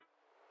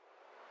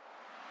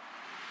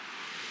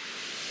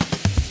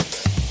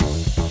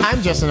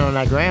I'm Justin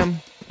Onat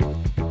Graham.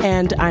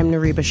 And I'm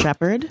Nariba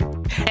Shepherd.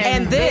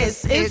 And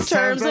this is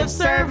Terms of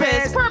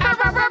Service.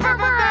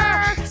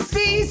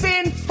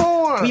 Season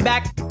 4. We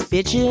back,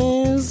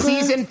 bitches.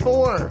 Season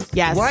 4.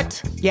 Yes.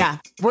 What? Yeah.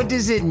 What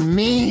does it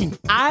mean?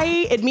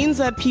 It means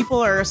that people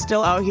are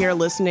still out here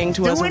listening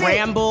to us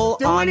ramble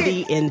on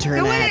the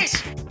internet.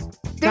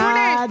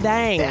 God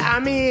dang. I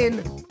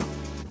mean,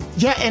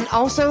 yeah, and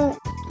also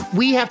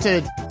we have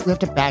to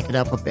back it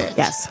up a bit.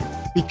 Yes.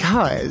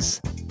 Because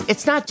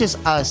it's not just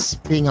us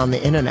being on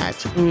the internet.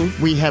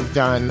 Mm-hmm. We have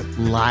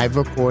done live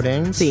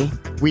recordings. See.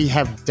 We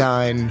have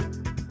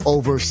done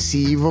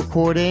overseas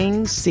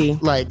recordings. See.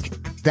 Like,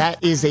 that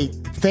is a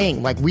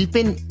thing. Like, we've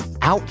been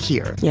out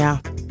here. Yeah.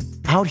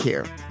 Out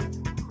here.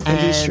 In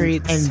these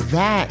streets. And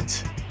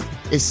that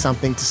is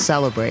something to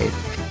celebrate.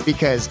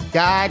 Because,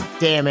 god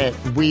damn it,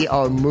 we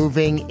are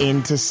moving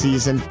into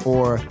season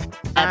 4,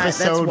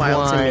 episode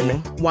 1. To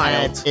me.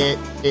 Wild. And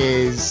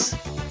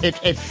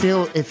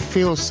it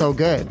feels so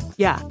good.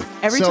 Yeah.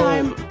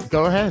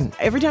 Go ahead.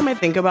 Every time I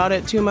think about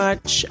it too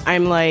much,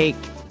 I'm like,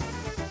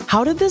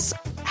 how did this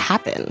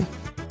happen?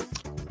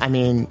 I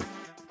mean,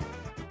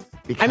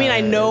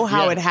 I know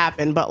how it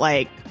happened, but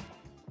like,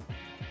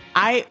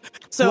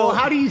 well,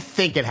 how do you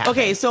think it happened?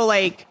 Okay, so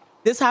like,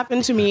 this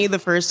happened to me the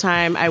first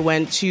time I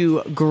went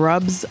to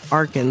Grubbs,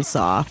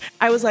 Arkansas.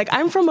 I was like,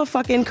 I'm from a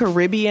fucking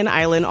Caribbean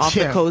island off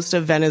the coast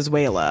of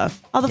Venezuela.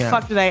 How the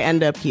fuck did I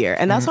end up here?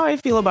 And that's how I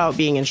feel about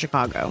being in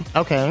Chicago.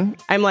 Okay.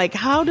 I'm like,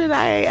 how did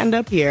I end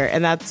up here?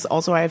 And that's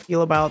also how I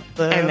feel about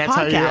the podcast. And that's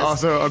how you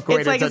also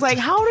equate it's like,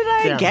 how did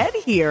I get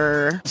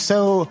here?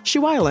 So,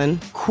 Shoe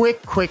Island.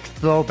 Quick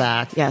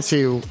throwback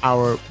to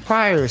our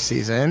prior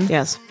season.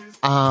 Yes.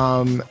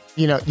 You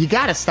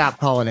got to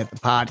stop calling it the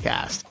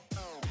podcast.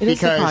 It is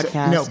the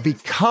podcast. No,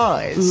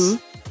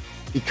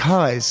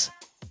 because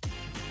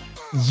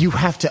you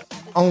have to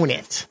own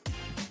it.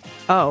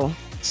 Oh.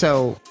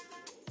 So,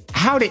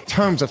 how did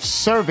Terms of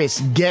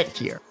Service get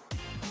here?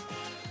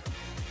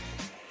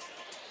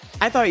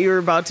 I thought you were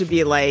about to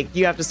be like,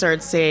 you have to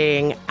start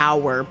saying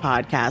our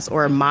podcast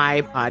or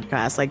my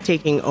podcast, like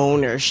taking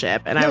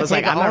ownership. And I was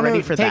like, I'm not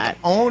ready for that.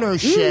 Take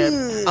ownership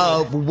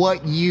of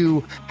what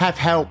you have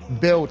helped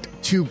build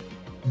to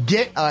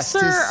get us to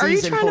season 4. Sir, are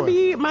you trying to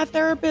be my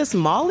therapist,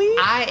 Molly?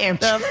 I am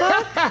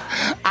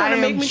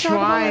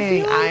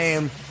I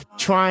am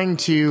trying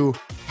to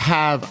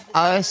have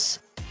us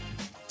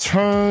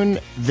turn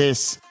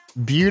this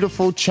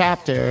beautiful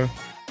chapter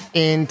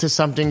into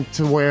something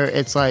to where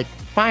it's like,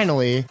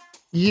 finally,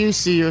 you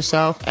see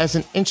yourself as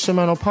an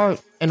instrumental part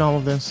in all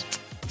of this.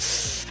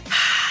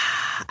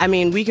 I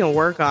mean, we can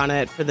work on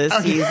it for this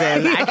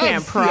season. I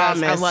can't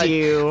promise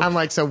you. I'm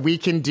like, so we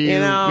can do,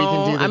 the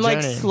I'm journey.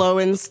 like slow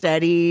and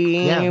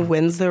steady,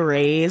 wins the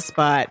race,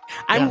 but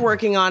I'm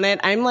working on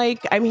it.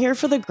 I'm here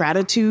for the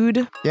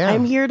gratitude. Yeah.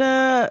 I'm here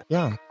to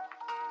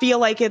feel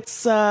like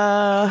it's, oh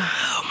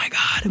my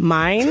God,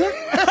 mine.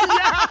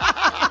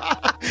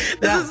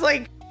 This is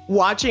like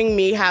watching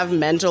me have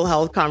mental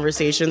health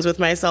conversations with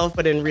myself,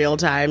 but in real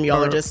time,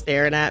 y'all are just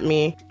staring at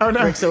me. Oh,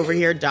 no. Rick's over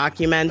here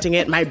documenting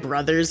it. My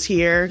brother's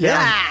here.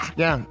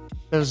 Yeah.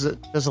 There's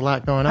a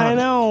lot going on. I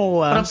know.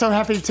 But I'm so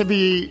happy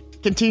to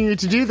continue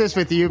to do this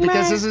with you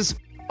because this is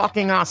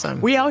fucking awesome.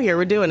 We out here.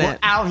 We're doing it.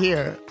 Out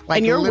here. Like,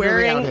 and you're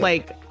wearing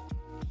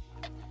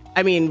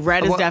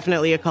red is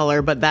definitely a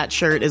color, but that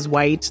shirt is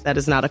white. That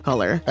is not a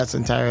color. That's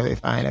entirely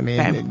fine. I mean,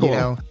 okay,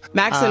 cool.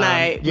 Max and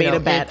I made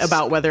a bet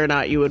about whether or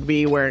not you would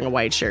be wearing a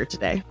white shirt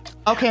today.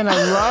 Okay, and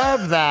I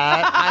love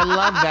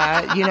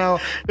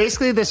that.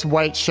 Basically this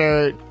white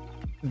shirt's,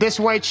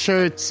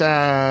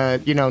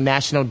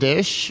 national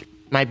dish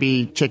might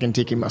be chicken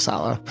tikka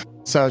masala.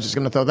 So just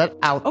going to throw that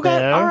out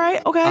there. All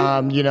right.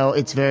 Okay.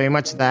 It's very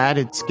much that.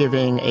 It's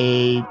giving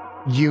a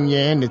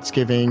union. It's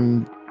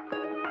giving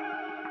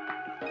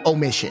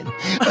omission.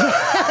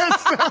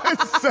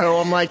 so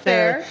I'm like,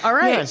 fair. All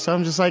right. Yeah, so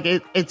I'm just like,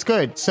 it's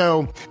good.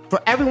 So for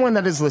everyone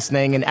that is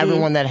listening and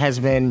everyone that has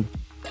been,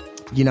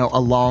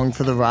 along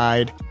for the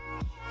ride,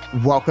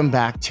 welcome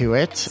back to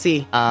it.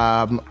 See.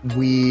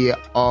 We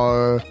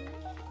are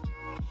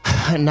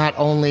not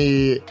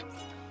only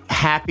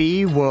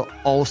happy, we're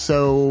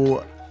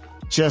also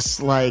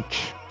just like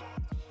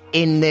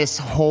in this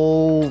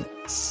whole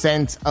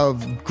sense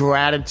of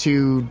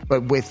gratitude,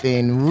 but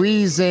within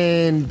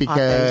reason,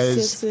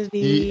 because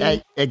authenticity,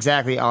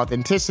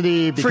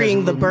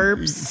 freeing the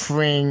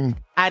burps,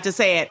 I had to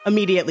say it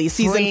immediately.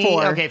 Season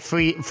 4. Okay,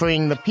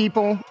 freeing the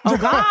people. Oh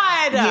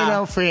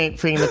God, freeing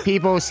the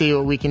people. See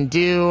what we can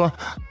do,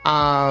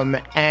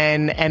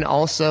 and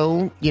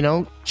also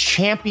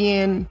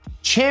championing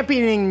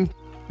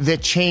the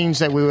change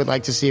that we would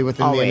like to see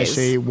within the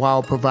industry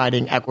while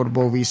providing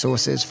equitable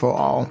resources for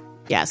all.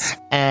 Yes,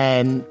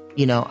 and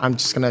I'm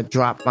just going to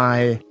drop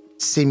my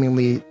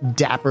seemingly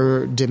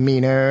dapper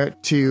demeanor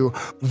to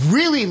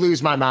really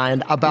lose my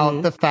mind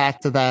about the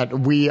fact that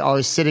we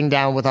are sitting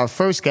down with our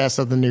first guest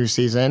of the new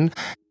season,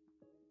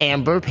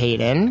 Amber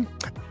Payton.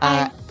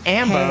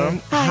 Amber, hey.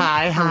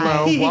 hi,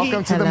 hello,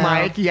 welcome to the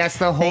mic. Yes,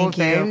 the whole Thank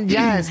thing. you.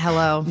 Yes,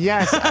 hello.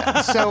 Yes.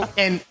 So,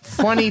 and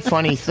funny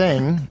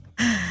thing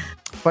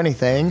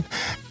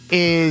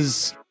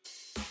is,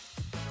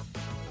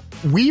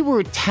 we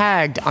were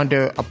tagged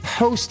under a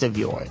post of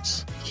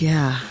yours.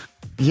 Yeah.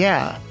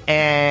 Yeah,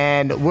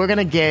 and we're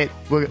gonna get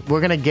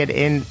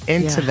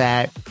into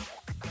that.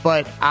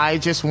 But I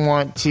just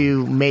want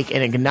to make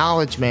an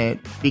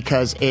acknowledgement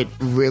because it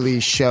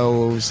really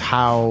shows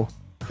how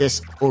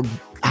this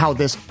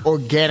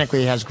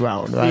organically has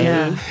grown, right?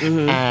 Yeah.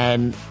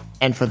 Mm-hmm.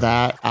 And for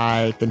that,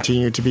 I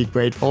continue to be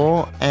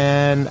grateful,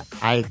 and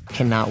I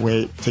cannot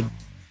wait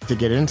to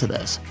get into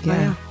this.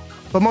 Yeah.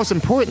 But most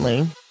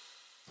importantly,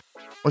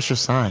 what's your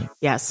sign?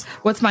 Yes.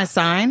 What's my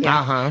sign?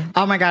 Uh-huh.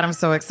 Oh my God, I'm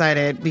so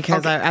excited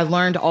because I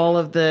learned all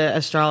of the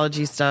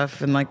astrology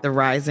stuff and like the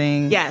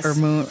rising or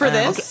moon. For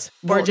this?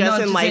 Okay. Or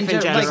just in life in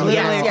general? Like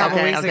literally a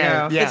couple weeks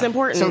ago. Yeah. It's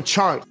important. So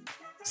chart.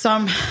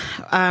 Some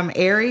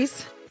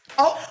Aries.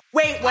 Oh,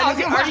 wait. When is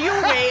it? Are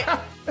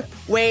you,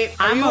 wait.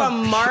 Are you a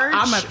March?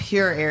 I'm a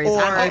pure Aries.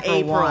 Or I'm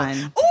April 1.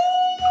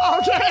 Ooh,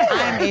 Okay.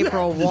 I'm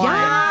April 1.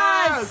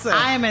 Yes.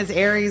 I am as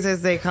Aries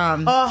as they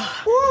come.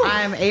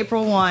 I'm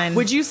April 1.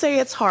 Would you say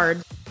it's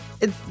hard?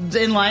 It's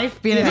in life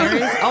being an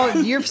Aries.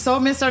 Oh, you're so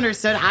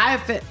misunderstood. I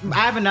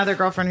have another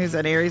girlfriend who's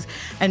an Aries,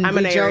 and I'm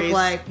we an joke Aries.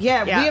 like, we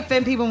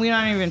offend people and we're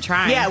not even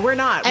trying. Yeah, we're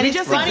not. And We it's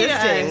just funny to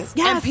existing. us.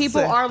 Yes. And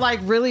people are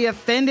like really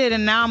offended,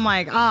 and now I'm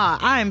like,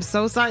 I am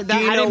so sorry. Do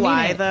you know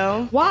why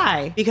though?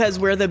 Why? Because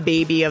we're the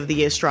baby of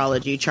the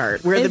astrology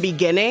chart. We're the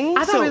beginning.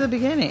 I thought we were the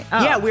beginning.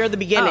 Oh. Yeah, we're the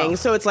beginning. Oh.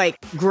 So it's like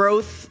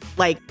growth,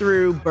 like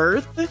through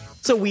birth.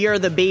 So we are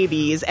the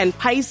babies, and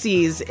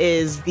Pisces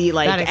is the That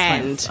like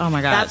explains. end. Oh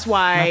my God. That's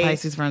why my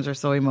Pisces friends are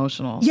so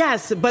emotional.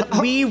 Yes, but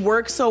we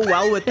work so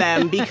well with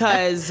them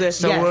because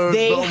we're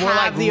they like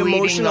have the reading the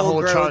emotional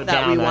whole growth chart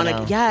that we down, want I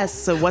know. to. Yes.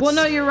 So what's Well,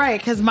 no, you're right,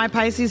 because my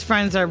Pisces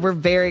friends we're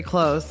very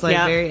close, like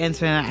very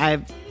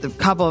intimate. A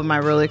couple of my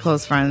really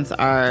close friends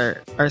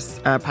are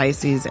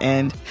Pisces,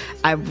 and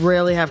I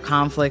rarely have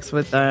conflicts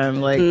with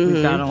them. Like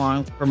we've gotten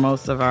along for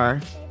most of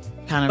our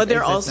kind of. But they're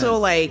existence. also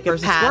like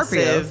Versus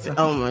passive. Scorpios.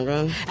 Oh my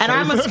God. And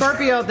I'm a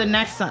Scorpio. The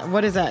next sun.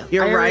 What is that?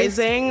 Your Aries?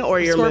 rising or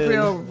your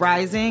Scorpio moon?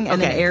 rising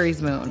and then Okay.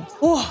 Aries moon.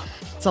 Oh,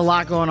 It's a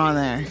lot going on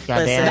there.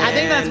 Goddamn. I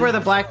think that's where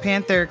the Black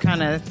Panther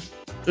kind of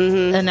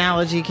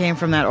analogy came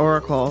from. That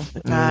oracle.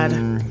 God.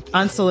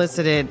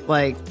 Unsolicited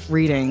like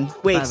reading. by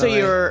Wait, the so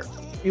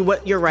way.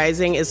 your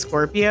rising is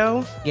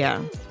Scorpio?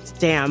 Yeah.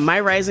 Damn, my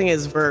rising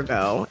is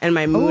Virgo and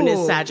my moon is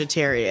Ooh.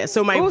 Sagittarius.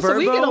 So my Oh, Virgo. so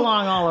we get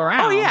along all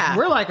around. Oh, yeah.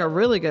 We're like a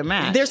really good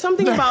match. There's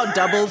something about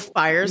double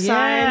fire signs.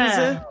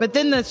 yeah. But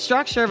then the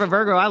structure of a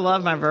Virgo, I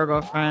love my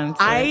Virgo friends.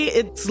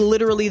 It's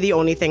literally the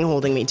only thing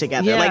holding me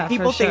together. Yeah, like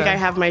people for think sure. I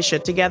have my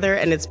shit together,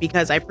 and it's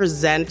because I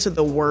present to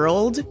the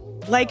world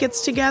like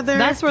it's together.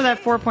 That's where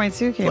that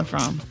 4.2 came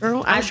from.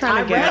 Girl, I'm trying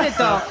I to get read it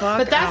though, the fuck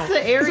but that's out.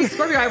 the Aries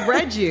Scorpio. I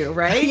read you,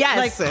 right?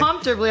 Yes. Like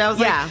comfortably. I was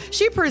Yeah. like,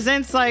 she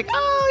presents like,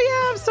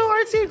 oh yeah, I'm so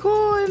artsy and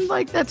cool, and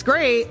like that's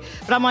great.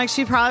 But I'm like,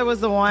 she probably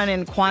was the one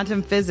in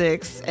quantum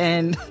physics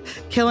and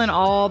killing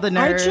all the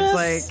I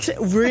nerds. just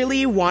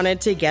really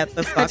wanted to get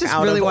the fuck just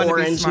out really of wanted to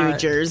be Orange, smart. New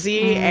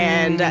Jersey,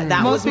 and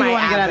that Most was my people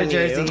wanna get out of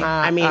avenue. Jersey.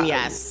 I mean,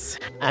 yes.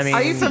 I mean,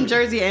 Are you from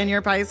Jersey and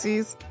you're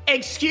Pisces?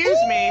 Excuse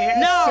me.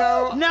 No,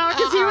 So, no,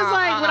 because he was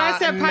like, when I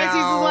said Pisces, he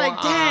was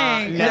like,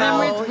 dang. no.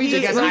 And then we He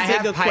just is Because I big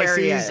have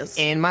Aquarius. Pisces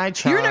in my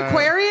chart. You're an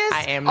Aquarius?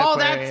 I am an Oh,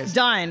 Aquarius. that's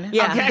done.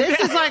 Yeah. Okay, this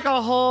is like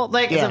a whole,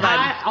 like,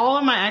 Yeah. all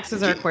of my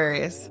exes are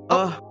Aquarius.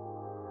 Ugh.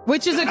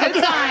 Which is a good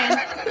sign.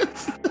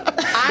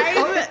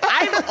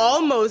 I've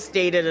almost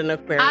dated an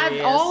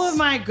Aquarius. All of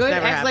my good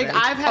Never ex, like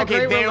happened. I've had Okay,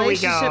 great there we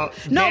go.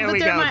 relationships. No, There but we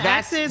they're go. my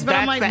That's- exes. But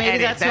I'm that's like, the maybe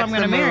edit. that's who I'm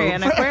That's going to the marry,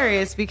 move. an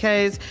Aquarius,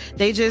 because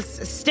they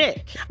just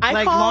stick. I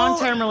like call-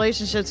 long-term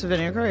relationships with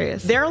an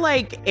Aquarius. They're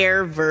like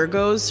air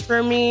Virgos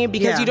for me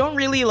because Yeah. you don't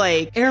really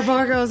like. Air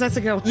Virgos, that's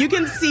a good one. You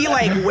can see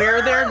like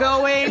where they're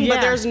going, Yeah.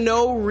 but there's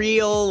no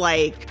real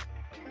like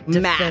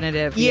map.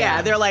 Definitive, Yeah,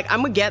 yeah. they're like,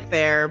 I'm gonna get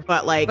there,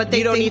 but like But they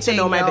you don't think need to they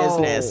know my know.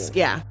 business.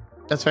 Yeah,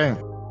 That's fair.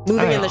 moving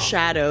I in know. the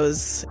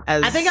shadows.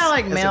 As I think I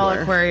like as it male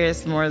were.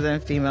 Aquarius more than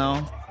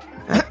female.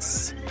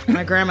 That's-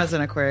 My grandma's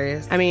an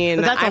Aquarius. I mean,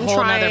 But that's a I'm whole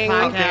trying.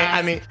 nother podcast. Okay,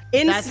 I mean,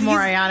 In That's more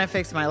season- Ayana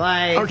Fix My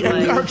Life.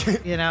 Okay, like, okay.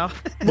 You know?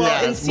 Well, Yeah,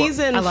 in well,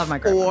 season I love my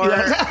grandma. 4,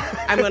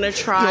 Yeah. I'm gonna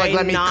try You're like,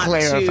 let me not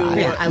clarify.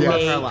 to Yeah, I love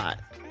make, her a lot.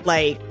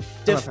 like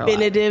love her a lot.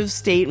 definitive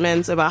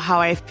statements about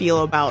how I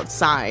feel about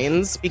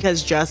signs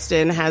because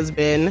Justin has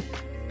been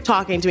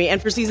talking to me,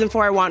 and for season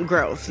 4 I want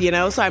growth, you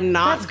know, so I'm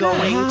not That's good.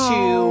 going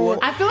to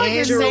I feel like you're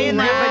Andrew saying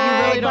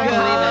that, but you really don't But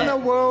how in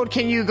believe the it. world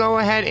can you go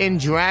ahead and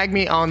drag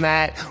me on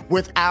that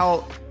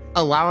without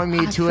allowing me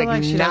I to feel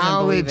like she doesn't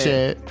acknowledge believe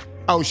it. it?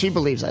 Oh, she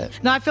believes it.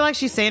 No, I feel like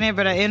she's saying it,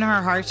 but in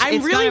her heart, I'm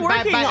it's really gonna,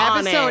 working by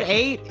on episode it.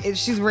 8,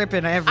 she's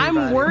ripping everybody.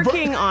 I'm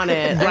working on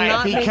it. I'm Right,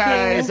 not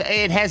because making-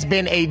 it has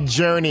been a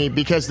journey,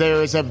 because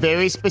there is a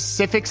very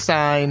specific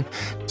sign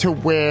to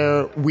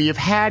where we have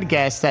had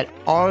guests that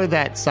are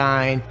that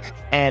sign,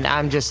 And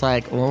I'm just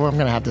like, well, I'm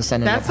gonna have to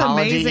send an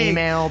apology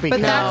email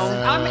because. But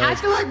I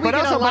feel like we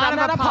get a lot I'm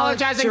not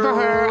apologizing for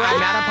her. I'm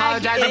not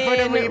apologizing for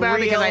the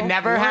rebound because I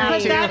never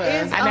have to.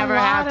 I never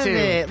have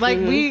to. Like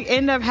we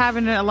end up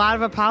having a lot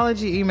of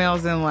apology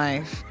emails in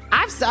life.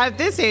 At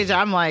this age,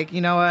 I'm like,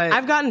 you know what?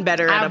 I've gotten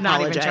better at I'm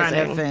not apologizing. even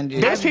trying to offend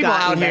you. There's people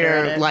out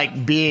here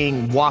like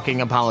being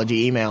walking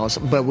apology emails,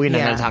 but we're not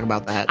going to talk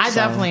about that. I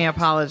definitely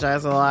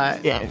apologize a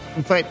lot. Yeah,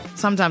 but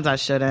sometimes I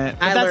shouldn't.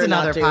 But that's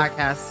another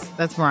podcast.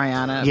 That's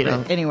Mariana. You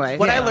know. Anyway,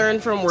 what I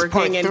learned from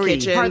working in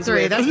kitchens. Part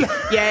 3. That's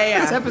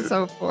That's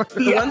episode 4.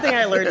 The one thing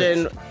I learned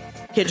in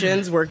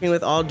kitchens working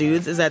with all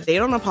dudes is that they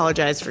don't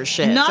apologize for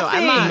shit. Nothing. So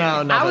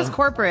I'm not, I was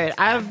corporate.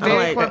 I have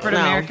very corporate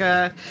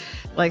America.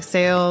 Like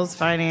sales,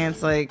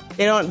 finance, like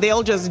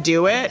they'll just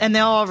do it and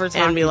they'll overtalk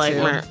and be like,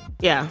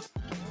 yeah,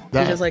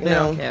 that, just like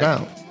no,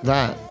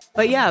 that.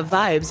 But yeah,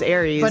 vibes,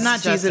 Aries, but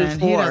not season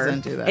Justin. 4. He doesn't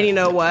do that. And you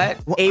know what?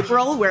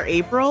 We're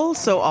April,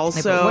 so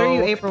also April. What are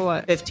you? April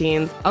what?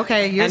 15th.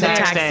 Okay, you're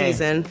tax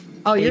season.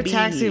 Oh, you're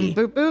taxing.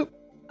 Boop boop.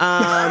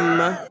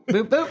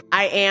 Boop boop.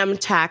 I am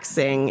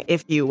taxing,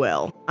 if you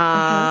will.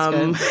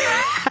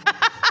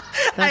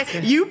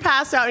 You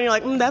passed out and you're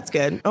like, that's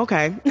good.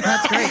 Okay.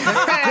 That's great.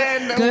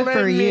 Good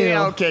for you.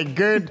 Okay,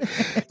 good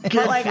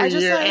like, for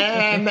you.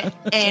 And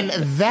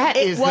that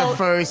is the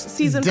first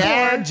season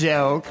dad 4,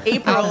 joke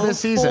April of the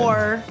season.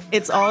 4.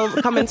 It's all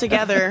coming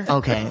together.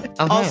 Okay.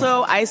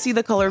 Also, I see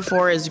the color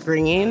 4 as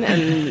green.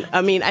 And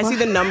I see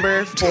the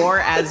number 4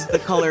 as the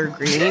color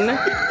green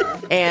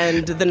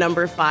and the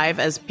number 5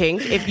 as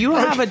pink. If you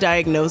have a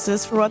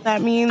diagnosis for what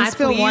that means, I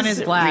feel one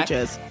is black.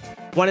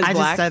 One is black. I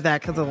just said that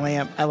because of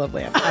lamp. I love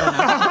lamp.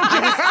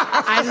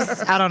 I don't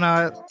know. I don't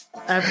know.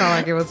 I felt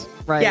like it was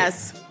right.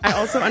 Yes. I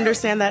also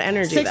understand that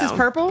energy. 6 is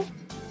purple?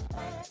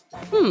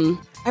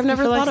 I've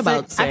never thought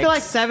about 6. I feel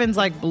like 7's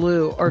like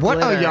blue or what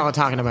glitter. are y'all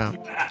talking about?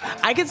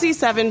 I could see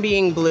 7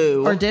 being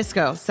blue. Or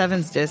disco.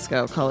 7's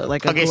disco color.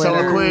 Like a okay, glitter.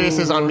 so Aquarius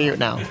is on mute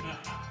now.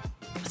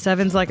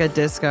 7's like a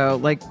disco,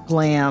 like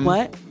glam.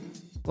 What?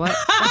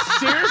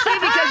 Seriously?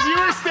 Because you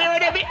were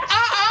staring at me?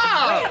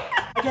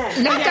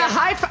 Not the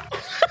high five.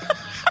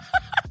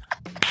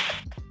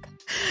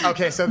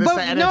 Okay, so this is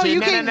the energy. No,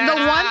 you can. The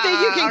one thing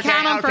you can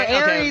count on for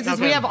Aries is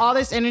we have all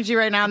this energy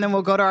right now, and then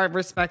we'll go to our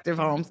respective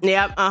homes.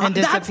 Yep, and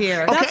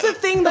disappear. That's the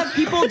thing that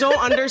people don't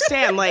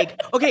understand. Like,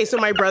 okay, so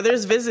my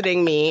brother's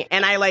visiting me,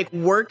 and I like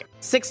work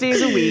 6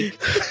 days a week,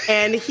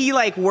 and he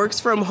like works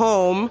from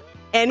home.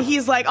 And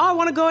he's like, oh, I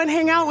want to go and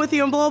hang out with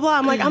you and blah, blah, blah.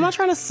 I'm like, I'm not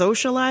trying to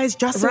socialize.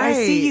 Justin, I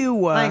see you.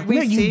 Like,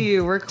 we see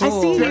you. We're cool.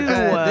 I see you.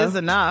 This is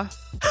enough.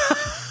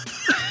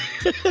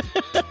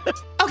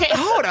 Okay,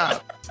 hold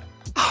up.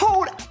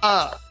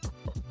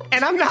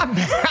 And I'm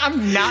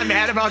not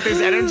mad about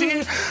this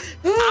energy.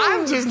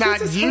 I'm just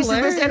not used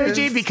to this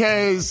energy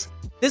because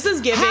this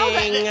is giving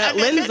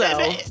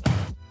Lizzo.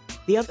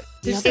 The other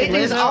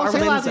Lizzo. Are we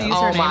allowed to use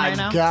her name right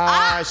now? Oh my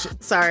gosh.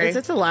 Sorry. Is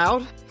it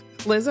allowed?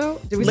 Lizzo?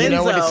 Do we Lizzo.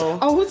 Know what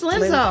who's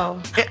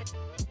Lizzo? Do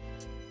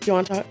you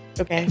want to talk?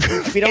 Okay.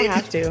 We don't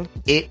have to.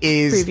 It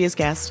is. Previous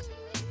guest.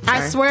 Sorry.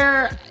 I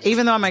swear,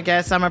 even though I'm a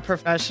guest, I'm a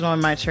professional in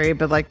my trade,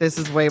 but like this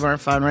is way more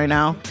fun right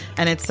now.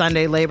 And it's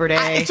Sunday, Labor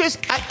Day.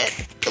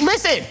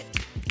 Listen.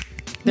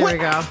 There we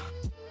go.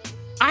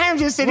 I am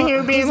just sitting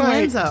here being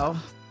like. Lizzo?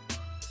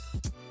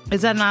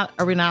 Is that not?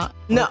 Are we not?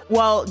 No.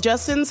 Well,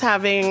 Justin's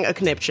having a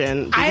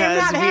conniption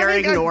because we are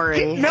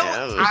ignoring him.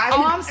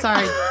 I'm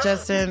sorry,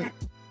 Justin.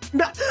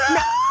 No.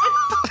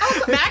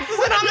 Max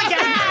isn't on the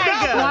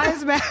gag. Why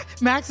is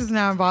Max is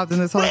now involved in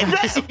this whole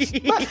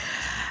thing?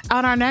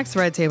 On our next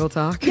Red Table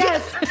Talk.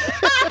 Yes.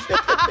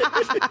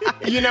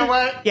 You know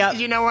what? Yep.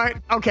 You know what?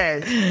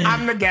 Okay.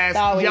 I'm the guest.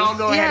 Y'all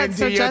go ahead and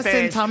do your Justin,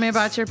 thing. tell me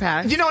about your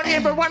past. You know what,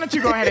 Amber? Why don't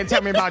you go ahead and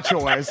tell me about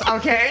yours?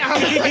 Okay?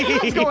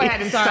 Let's go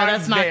ahead and start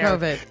that's not there.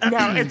 COVID.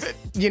 No, it's,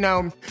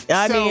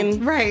 I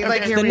mean, right.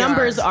 Like the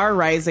numbers are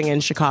rising in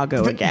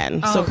Chicago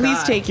again. So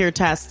please take your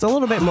tests a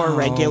little bit more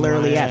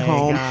regularly at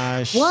home.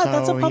 Gosh, what?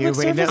 That's a public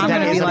service I'm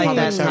going to be like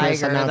that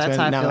service tiger. That's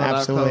how I feel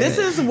about COVID. This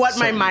is what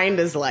my mind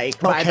is like,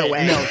 by the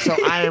way. No, so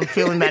I am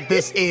feeling that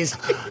this is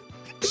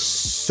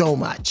so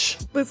much.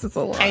 This is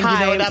a lot. And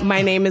Hi,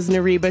 my name is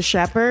Nariba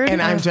Shepherd.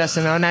 And I'm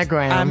Justin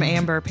Onagram. I'm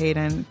Amber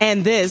Payton.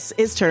 And this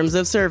is Terms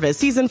of Service,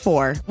 Season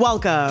 4.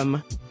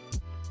 Welcome.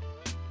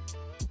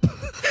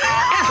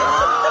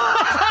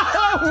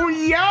 Oh,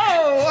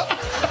 yo!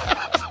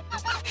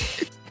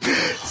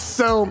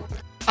 So,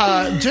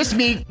 just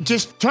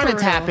trying to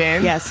tap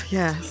in.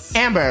 Yes.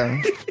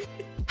 Amber,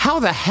 how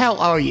the hell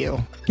are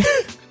you?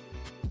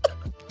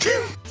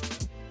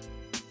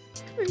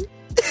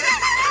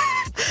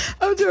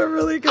 I'm doing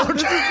really good.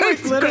 This is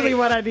like literally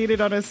what I needed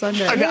on a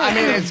Sunday. I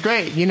mean, it's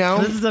great, you know?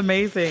 This is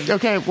amazing.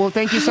 Okay, well,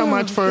 thank you so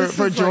much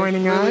for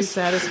joining us. Really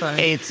satisfying.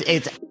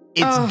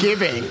 It's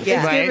giving,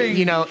 right?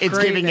 Giving it's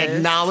giving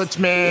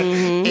acknowledgement.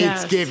 Mm-hmm.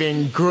 It's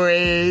giving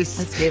grace.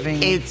 It's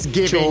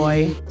giving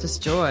joy.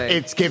 Just joy.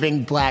 It's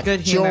giving black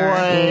good joy.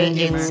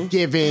 humor. It's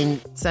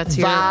giving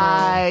satirical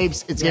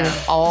vibes. It's giving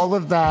all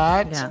of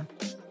that. Yeah.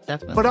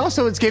 definitely. But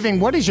also it's giving,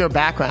 what is your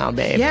background,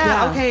 babe?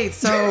 Yeah. Okay.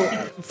 So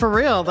for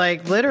real,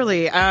 like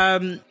literally,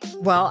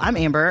 well, I'm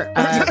Amber.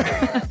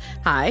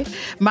 Hi.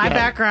 My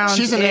background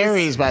She's an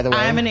Aries, by the way.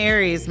 I'm an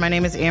Aries. My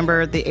name is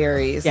Amber the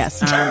Aries.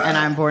 Yes. And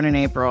I'm born in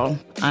April.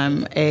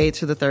 I'm A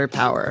to the third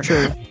power.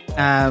 True.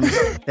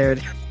 There.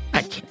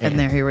 And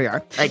here we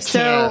are.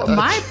 So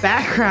my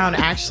background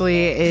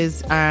actually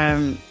is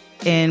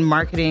in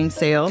marketing,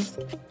 sales,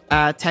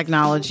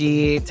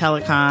 technology,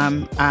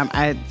 telecom.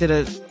 I did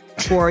a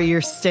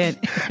 4-year stint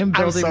in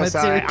building I'm so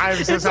sorry. materials.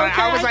 I'm so sorry.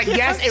 okay. I was like,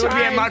 yes, it would be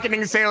in Trying. marketing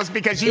and sales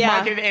because you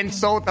marketed and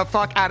sold the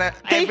fuck out of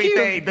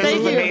everything. This Thank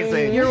is you.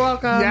 amazing. You're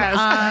welcome.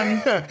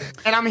 Yes.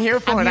 And I'm here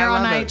for I'm it. here I all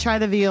love night. it. Try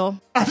the veal.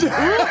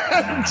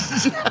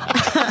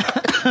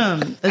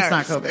 It's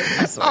not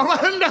COVID. I swear.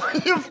 Oh,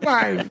 no, you're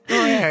fine.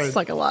 Go ahead. It's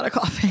like a lot of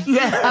coughing.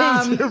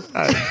 You're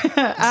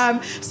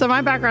fine. So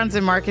my background's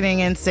in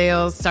marketing and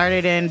sales.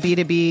 Started in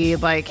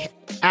B2B. Like,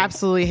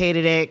 absolutely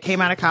hated it.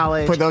 Came out of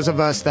college. For those of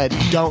us that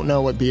don't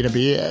know what B2B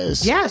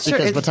is. Yeah, sure.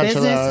 Because It's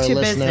potentially business our to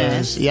listeners,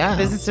 business. yeah.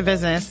 Business to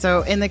business.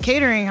 So in the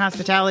catering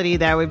hospitality,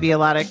 that would be a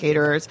lot of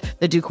caterers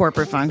that do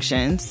corporate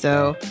functions.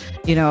 So,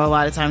 a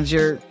lot of times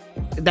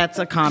that's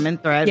a common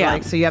thread. Yeah.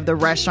 Like, so you have the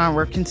restaurant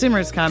where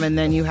consumers come, and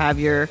then you have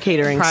your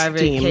Catering private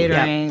team.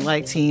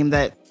 catering team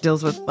that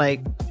deals with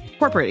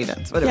corporate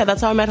events. Whatever. Yeah,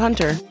 that's how I met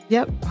Hunter.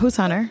 Yep. Who's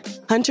Hunter?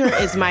 Hunter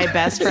is my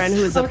best friend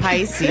who's a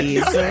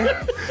Pisces.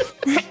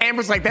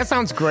 Amber's like, that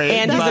sounds great.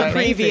 And he's but- a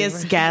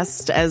previous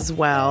guest as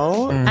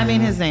well. I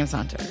mean, his name's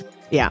Hunter.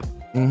 Yeah.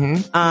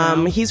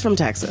 He's from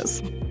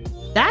Texas.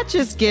 That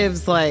just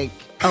gives a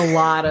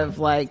lot of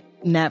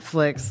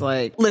Netflix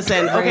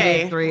Listen,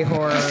 okay. 3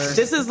 horror.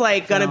 This is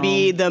gonna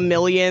be the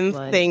millionth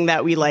thing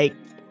that we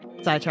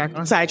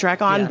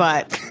sidetrack on, Yeah.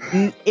 but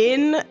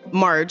in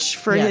March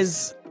for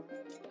his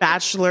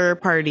bachelor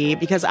party,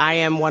 because I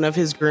am one of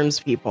his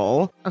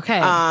groomspeople. Okay.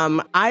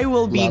 I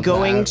will be Love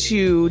going that.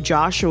 to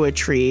Joshua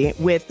Tree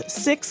with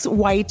 6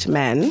 white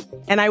men,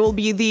 and I will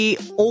be the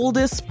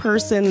oldest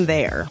person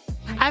there.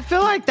 I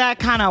feel like that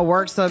kind of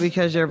works though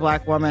because you're a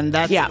black woman.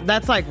 That's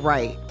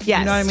right. Yes.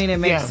 You know what I mean? It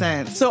makes Yeah.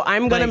 sense. So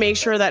I'm going to make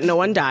sure that no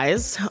one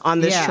dies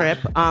on this Yeah. trip.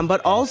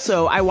 But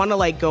also I want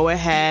to go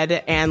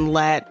ahead and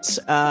let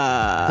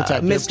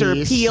Protect your Mr.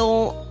 peace.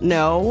 Peel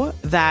know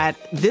that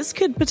this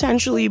could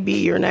potentially be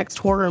your next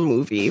horror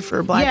movie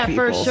for black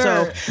people. for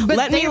sure. So But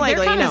let me they're let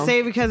you kind of know.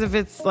 safe because if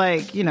it's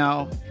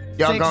Y'all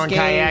 6 going gay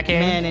kayaking?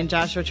 men in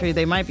Joshua Tree,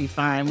 they might be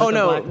fine with Oh a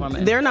no, black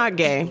woman. they're not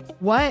gay.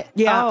 What?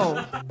 Yeah.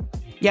 Oh,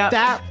 Yeah.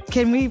 that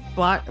can we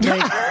block?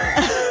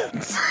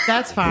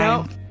 That's fine.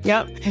 No.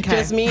 Yep.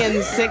 Just me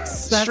and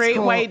 6 That's straight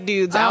cool. white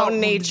dudes out in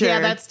nature. Yeah,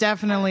 that's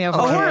definitely a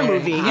horror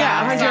movie.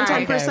 Yeah,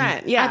 Okay.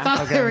 110%. Yeah. I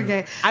thought they were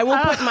gay. I will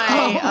put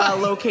my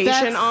location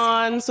That's-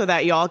 on so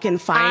that y'all can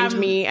find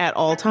me at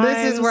all times.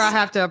 This is where I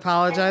have to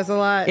apologize a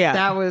lot. Yeah.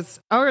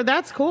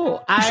 That's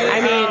cool.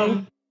 I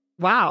mean,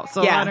 wow.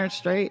 So yeah. honored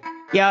straight.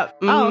 Yep.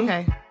 Oh, mhm.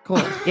 okay.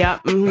 Cool.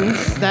 Yep.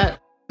 mhm. That.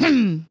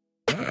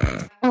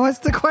 What's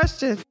the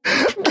question?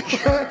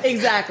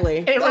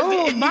 Exactly.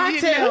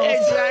 mocktails.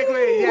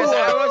 Exactly. Yes,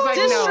 I was like,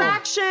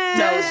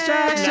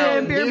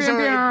 Distraction. No, these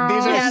are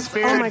Yes.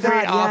 spirit Oh my God,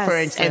 free yes.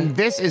 offerings, and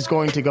this is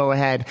going to go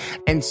ahead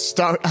and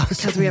start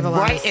us we have a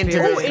lot right of into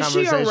spirit. this Oh, is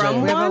she a conversation.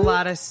 rum We have a one?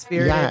 lot of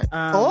spirit. Yeah.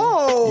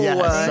 Oh,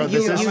 Yes, so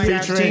this is do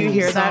featuring- you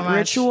hear so that much.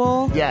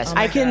 ritual? Yes.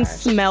 I can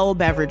smell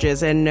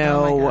beverages and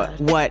know God.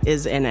 what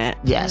is in it.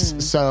 Yes.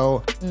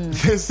 So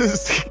this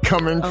is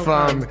coming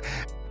from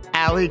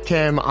Allie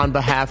Kim on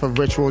behalf of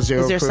Ritual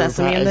Zero Is there Proof.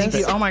 sesame in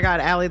this? Oh my God,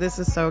 Allie, this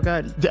is so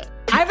good.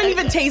 I haven't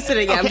even tasted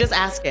it yet. I'm just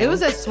asking. It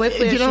was as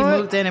swiftly as You she know what?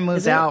 moved in and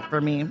moved out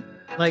for me.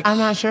 I'm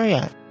not sure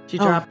yet. She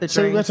dropped the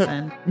So drinks.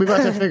 and we got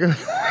to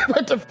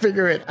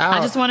figure it out. I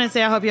just want to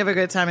say I hope you have a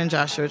good time in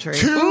Joshua Tree.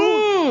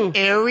 2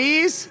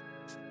 Aries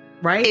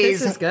Right?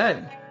 is- This is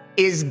good.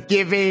 is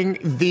giving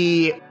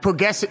the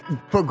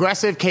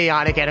progressive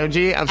chaotic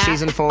energy of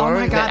season 4 oh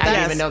my God, that I didn't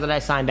that's- even know that I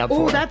signed up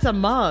Oh, for. that's a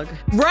mug.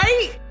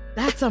 right.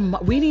 That's a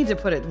mug. We need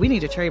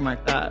to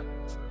trademark that.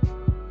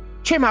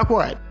 Trademark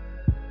what?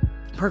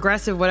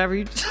 Progressive, whatever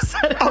you just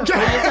said.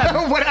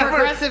 Okay, whatever.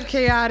 Progressive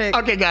chaotic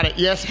Okay, got it.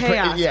 Yes,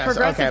 chaos. yes.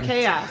 Progressive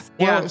Okay. chaos.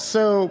 Well,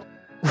 so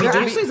There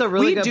actually is a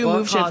really we good do book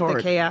move shit called The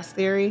forward. Chaos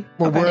Theory.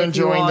 well, we're If you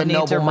enjoying all the need to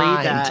noble read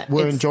mind. that. We're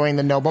It's- enjoying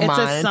the noble it's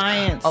mind. a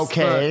science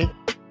Okay.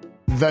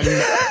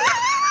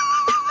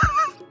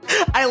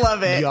 I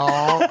love it.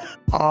 Y'all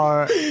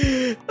are,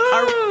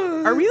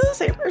 Are we the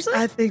same person?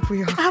 I think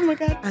we are. Oh my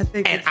God. I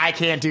think and I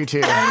can't do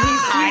 2.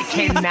 I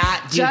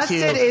cannot do 2.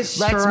 Justin is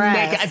Let's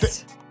make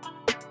stressed.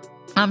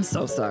 I'm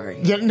so sorry.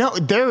 Yeah, no,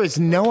 there is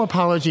no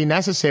apology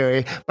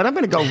necessary, but I'm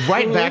going to go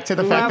right back to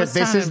the fact that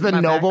this is the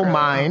Noble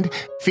Mind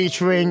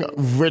featuring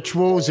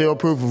Ritual Zero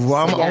Proof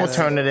Rum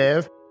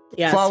Alternative,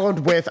 Yes.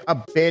 followed with a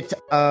bit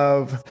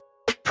of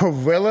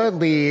Perilla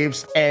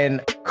leaves and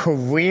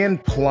Korean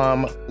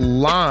plum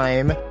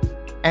lime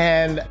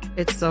and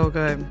It's so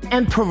good.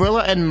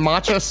 Perilla and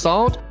matcha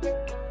salt.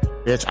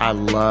 Bitch, I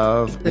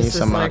love me This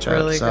some is, like, matcha.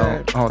 really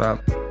so good. hold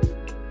up.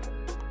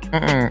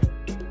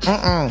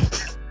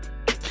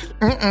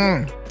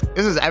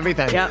 This is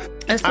everything. Yep.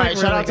 It's All like right,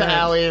 shout out to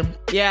Allie.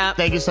 Yeah.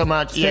 Thank you so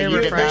much. Yeah, you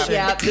did that.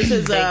 Yeah, this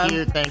is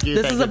Thank you.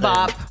 This is a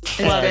bop.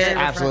 Love it.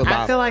 Absolute bop.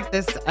 I feel like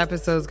this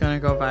episode's gonna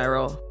go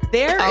viral.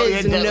 There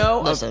is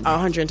no listen.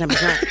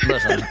 110%.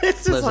 Listen.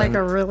 It's just like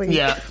a really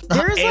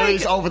There's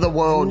Aries over the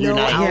world no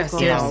unite.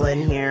 alcohol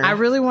in here. I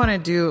really want to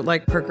do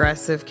like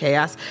progressive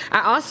chaos.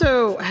 I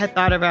also had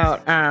thought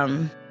about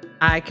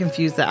I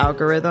confused the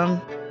algorithm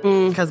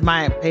because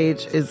my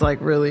page is like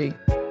really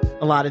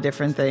a lot of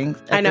different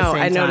things. I know.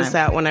 I noticed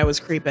that when I was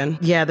creeping.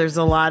 Yeah, there's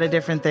a lot of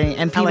different things,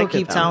 and people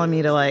keep telling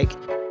me to like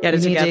get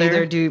it you need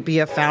together. to either be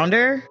a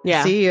founder,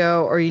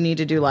 CEO, or you need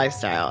to do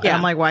lifestyle. Yeah. And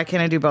I'm like, why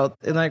can't I do both?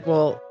 And like,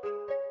 well,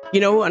 you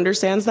know who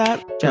understands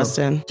that?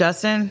 Justin.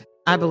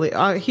 I believe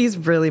he's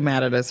really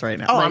mad at us right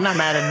now. Oh, Like, I'm not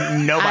mad at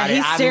nobody.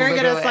 He's staring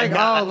at us like, go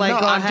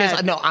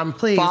ahead. I'm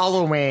Please.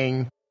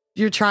 following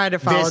You're trying to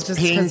follow this just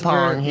ping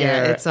pong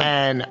here, it's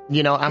and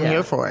I'm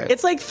here for it.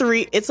 It's like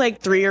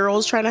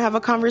 3-year-olds trying to have a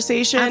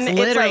conversation. That's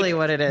literally it's like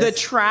what it is. The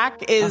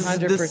track is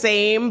 100%. the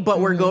same, but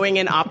we're going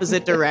in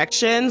opposite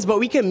directions, but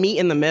we can meet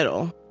in the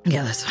middle.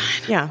 Yeah, that's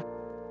fine. Yeah.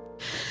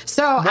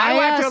 So do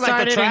I feel like the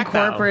started in track,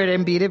 though? corporate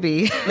and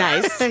B2B.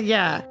 Nice.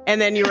 Yeah. And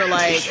then you were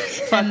like,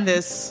 fuck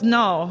this.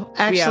 No,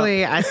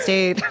 actually, I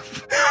stayed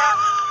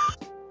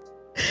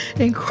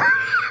in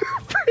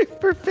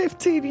corporate for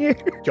 15 years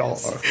Y'all are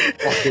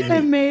fucking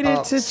and made it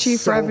up to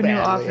chief so revenue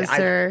badly.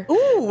 officer.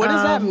 Ooh, what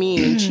does that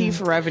mean? Chief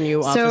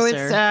revenue officer. So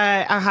it's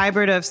a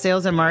hybrid of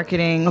sales and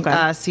marketing,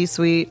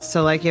 C-suite.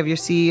 So like you have your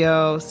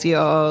CEO,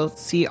 COO,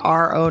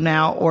 CRO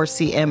now, or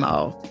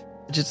CMO,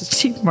 which is a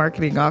chief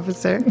marketing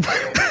officer.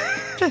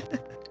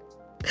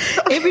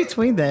 In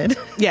between then,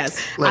 yes,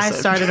 I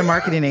started a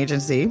marketing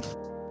agency,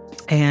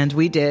 and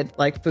we did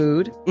like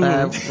food.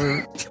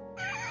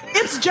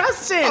 It's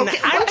Justin. Okay,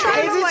 I'm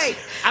trying to is it-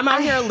 I'm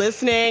out here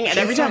listening, and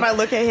every time I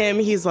look at him,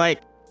 he's like,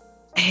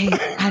 Hey,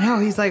 I know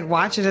he's like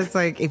watching us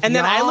like if And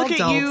then I y'all look at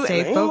don't you,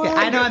 stay focused.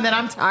 I know, and then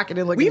I'm talking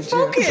and looking We at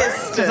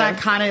focused. because I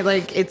kind of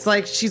like it's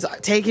like she's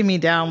taking me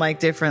down like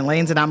different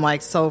lanes, and I'm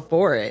like so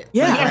for it.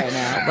 Yeah. like, right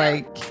now,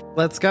 like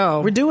let's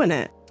go. we're doing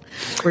it.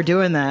 We're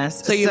doing this.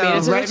 So you made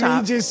it to the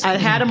top. I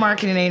had a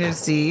marketing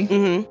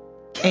agency.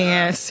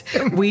 And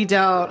we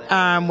dealt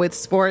with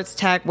sports,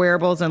 tech,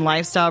 wearables, and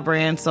lifestyle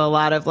brands. So a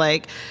lot of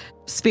like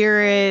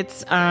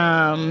spirits.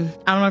 I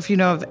don't know if you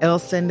know of El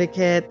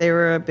Syndicate. They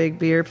were a big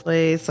beer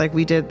place. Like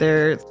we did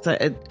their.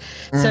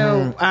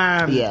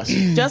 Yes.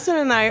 Justin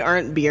and I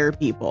aren't beer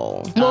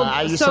people. Well,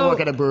 I used to work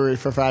at a brewery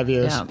for 5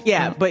 years.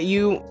 Yeah, but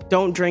you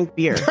don't drink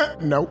beer.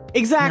 Nope.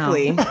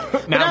 Exactly.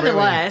 But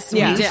nonetheless,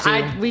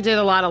 Yeah. we did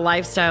a lot of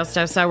lifestyle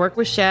stuff. So I work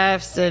with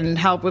chefs and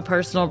help with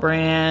personal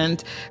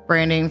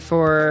branding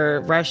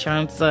for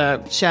restaurants,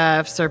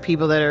 chefs or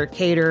people that are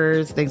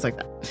caterers, things like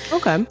that.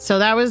 Okay. So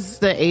that was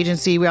the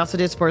agency. We also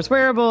did sports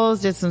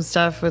wearables, did some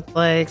stuff with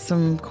like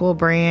some cool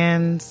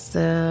brands.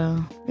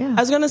 Yeah. I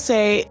was going to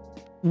say,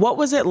 what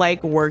was it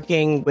like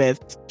working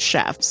with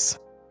chefs?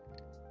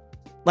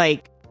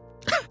 Like,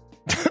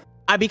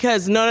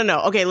 because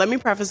no. Okay, let me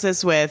preface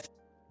this with,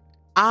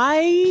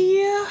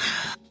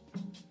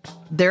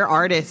 They're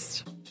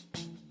artists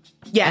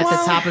yes, at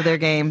the top of their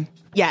game.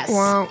 yes,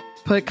 Well,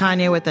 Put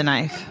Kanye with the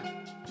knife.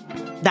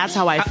 that's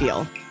how I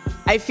feel.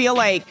 I feel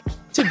like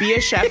to be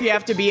a chef, you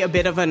have to be a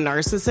bit of a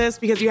narcissist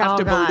because you have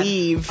to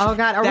believe. Oh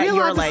God, are that we allowed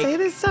you're to like, say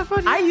this stuff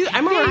on?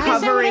 I'm a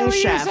recovering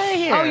chef.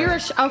 Oh, you're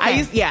a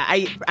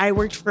okay. I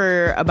worked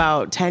for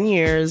about 10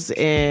 years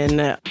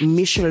in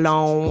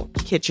Michelin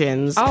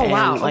kitchens. Oh, and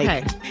wow.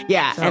 Like, Okay.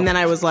 Yeah. So- And then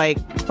I was like,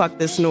 fuck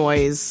this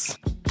noise.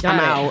 I'm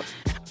Got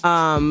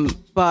out.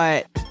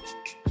 But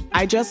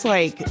I just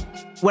like,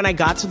 when I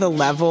got to the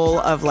level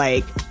of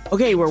like,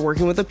 okay, we're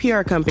working with a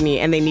PR company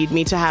and they need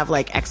me to have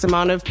like X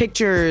amount of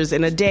pictures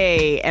in a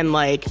day. And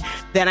like,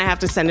 then I have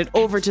to send it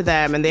over to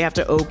them and they have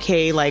to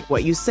okay like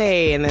what you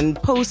say and then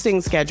posting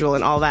schedule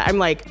and all that. I'm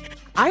like,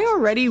 I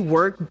already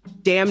work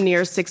damn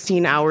near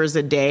 16 hours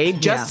a day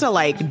just to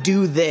like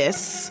do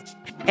this.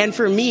 And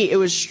for me, it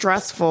was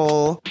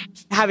stressful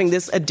having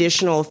this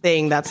additional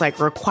thing that's like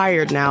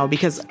required now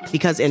because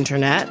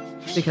internet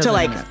Because to of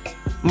like internet.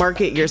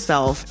 market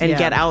yourself and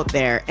get out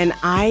there. And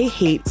I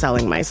hate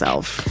selling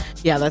myself.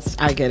 Yeah,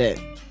 I get it.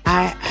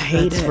 I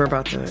hate it. We're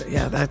about to,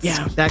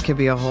 that could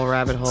be a whole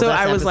rabbit hole. So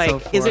That's I was like,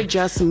 episode 4. is it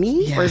just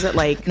me or is it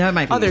like No, it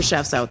might be other you.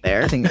 chefs out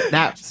there? I think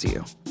that's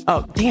you.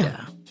 Oh, damn.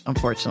 Yeah,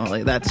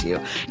 unfortunately, that's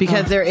you.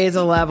 Because there is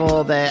a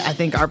level that I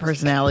think our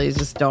personalities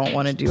just don't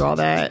want to do all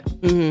that.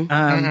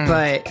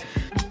 But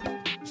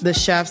the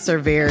chefs are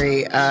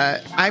very,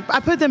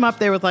 I put them up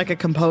there with like a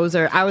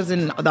composer. I was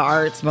in the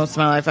arts most of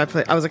my life.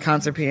 I was a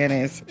concert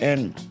pianist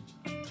and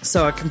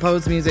so I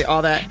composed music,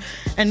 all that.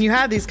 And you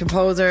have these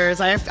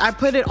composers. I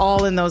put it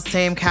all in those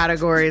same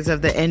categories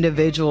of the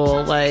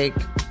individual like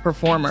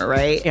performer,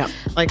 right? Yeah.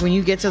 Like when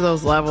you get to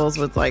those levels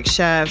with like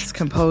chefs,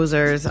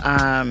 composers,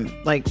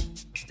 like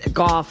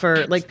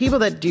golfer, like people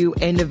that do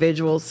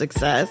individual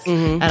success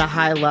at a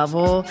high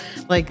level,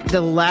 like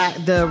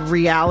the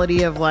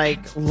reality of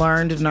like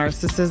learned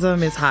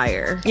narcissism is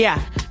higher.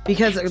 Yeah.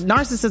 Because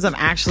narcissism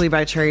actually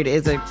by trade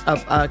is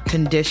a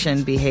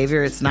conditioned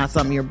behavior. It's not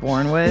something you're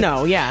born with.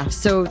 No, yeah.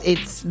 So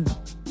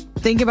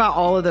think about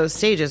all of those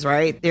stages,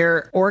 right?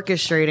 They're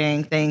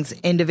orchestrating things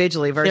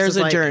individually versus there's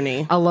a like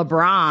journey. A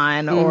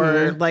LeBron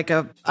or like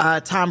a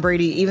Tom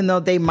Brady. Even though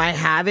they might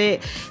have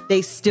it,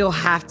 they still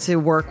have to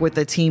work with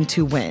the team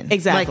to win.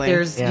 Exactly.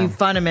 Like you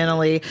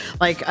fundamentally,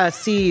 like a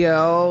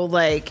CEO,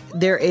 like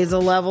there is a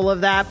level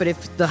of that. But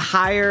if the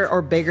higher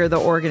or bigger the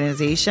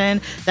organization,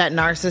 that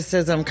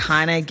narcissism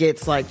kind of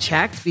gets like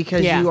checked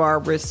because you are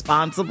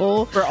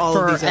responsible for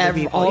all these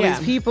people. These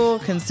people,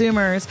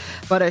 consumers.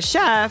 But a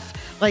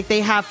chef, like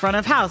they have front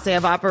of house, they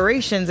have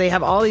operations, they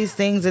have all these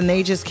things, and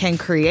they just can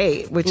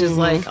create, which is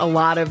like a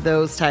lot of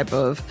those type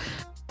of.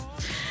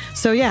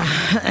 So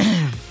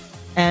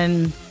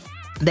and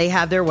they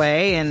have their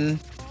way, and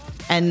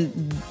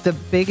the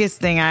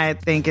biggest thing I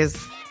think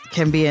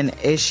can be an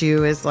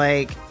issue is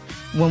like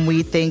when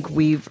we think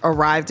we've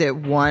arrived at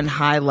one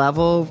high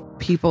level,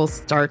 people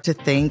start to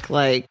think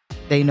like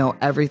they know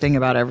everything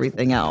about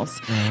everything else.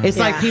 It's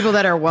like people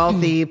that are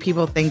wealthy,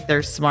 people think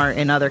they're smart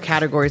in other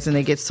categories, and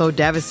they get so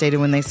devastated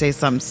when they say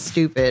something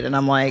stupid. And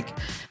I'm like,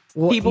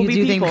 what,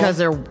 you think because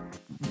they're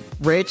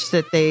rich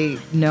that they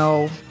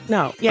know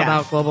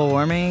about global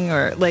warming?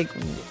 Or like,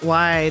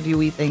 why do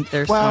we think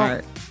they're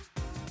smart?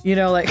 You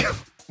know, like...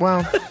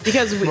 Well,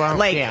 because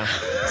society,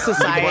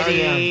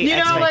 you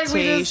know,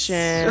 expectations,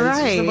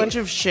 there's a bunch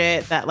of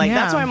shit that like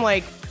that's why I'm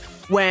like,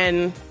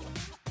 when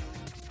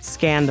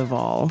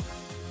Scandival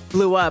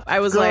blew up, I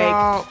was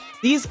like,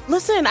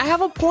 listen, I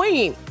have a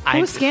point.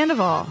 Who's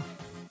Scandival?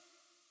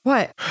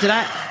 What did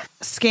I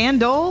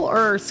Scandal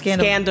or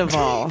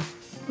Scandival?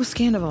 Who's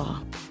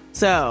Scandival?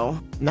 So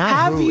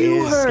have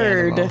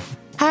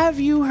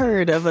you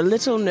heard of a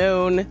little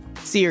known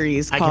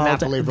series called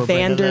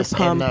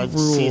Vanderpump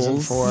Rules? Season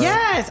 4.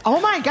 Yes.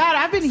 Oh my God,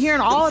 I've been hearing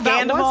all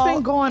about what's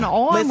been going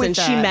on. Listen, with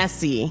that. She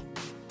messy.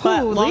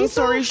 But long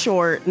story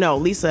short, no,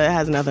 Lisa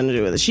has nothing to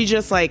do with it. She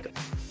just like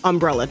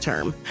umbrella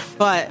term.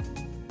 But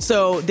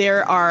so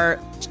there are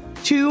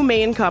two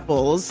main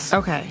couples.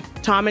 Okay.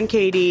 Tom and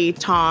Katie,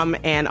 Tom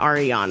and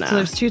Ariana. So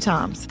there's two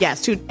Toms.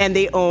 Yes, two, and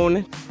they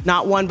own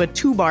not one but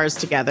two bars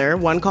together.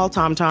 One called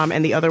Tom Tom,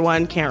 and the other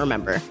one can't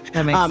remember.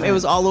 That makes sense. It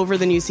was all over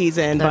the new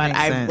season, but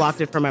I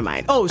blocked it from my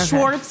mind. Oh, okay.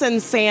 Schwartz and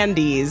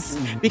Sandy's,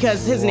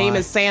 because his name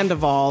is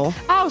Sandoval.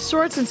 Oh,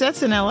 Schwartz and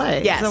that's in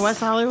L.A. Yes, so West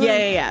Hollywood.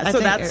 Yeah.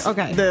 So that's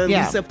the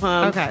Lisa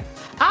Pump. Okay.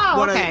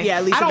 Oh,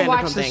 okay. Lisa I don't Vanderpump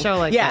watch the thing. show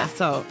like that.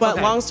 So,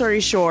 but long story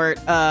short,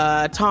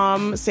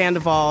 Tom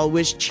Sandoval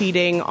was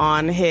cheating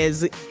on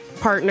his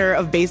partner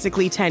of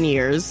basically 10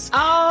 years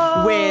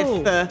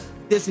with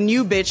this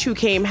new bitch who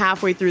came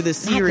halfway through the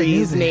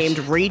series named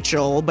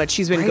Rachel, but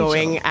she's been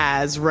going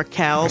as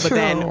Raquel. But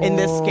then in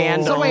this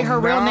scandal, so wait, her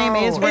real name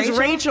is Rachel? It's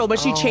Rachel, but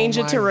she changed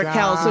it to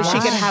Raquel so she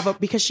could have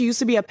because she used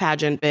to be a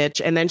pageant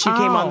bitch, and then she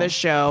came on this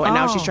show, and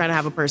now she's trying to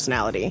have a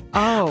personality.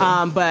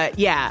 But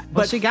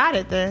she got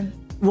it then.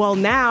 Well,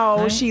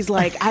 now she's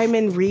like, I'm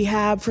in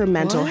rehab for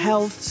mental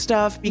health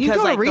stuff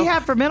because you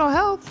rehab for mental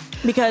health.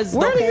 Because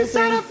where did you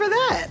sign up for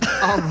that?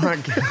 Oh my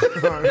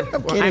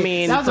God! I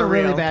mean, that was a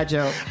really bad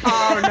joke.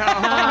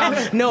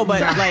 Oh no, no,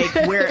 but like,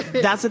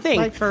 that's the thing.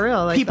 Like for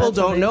real, like, people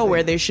don't know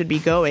where they should be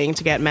going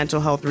to get mental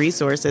health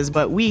resources,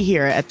 but we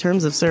here at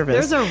Terms of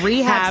Service, there's a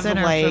rehab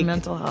center for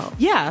mental health.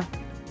 Yeah,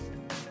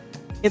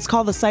 it's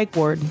called the Psych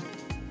Ward.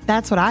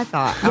 That's what I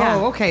thought. Yeah.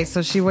 Oh, okay.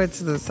 So she went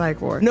to the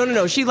psych ward.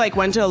 No. She like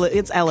went to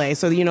it's LA,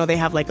 so they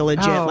have like a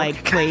legit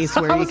like place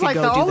where you could go do the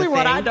thing. The only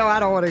one I know I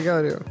don't want to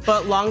go to.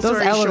 But long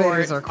story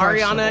short,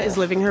 Ariana is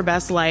living her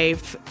best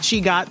life.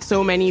 She got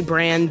so many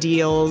brand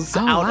deals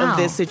out of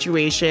this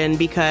situation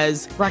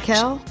because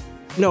Raquel.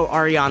 No,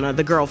 Ariana,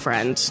 the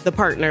girlfriend, the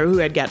partner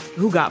who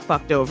got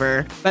fucked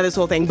over by this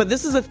whole thing. But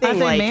this is a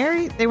thing. Are they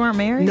married? They weren't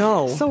married.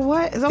 No. So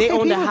what? They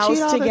owned a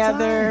house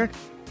together.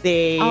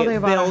 They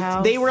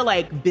were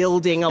like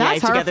building a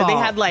life together. They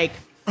had like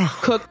not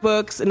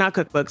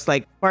cookbooks,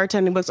 like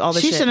bartending books, all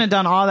the shit. She shouldn't have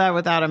done all that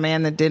without a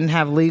man that didn't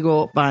have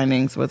legal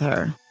bindings with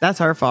her. That's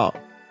her fault.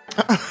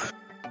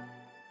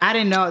 I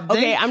didn't know.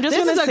 Okay, I'm just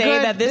going to say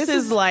that this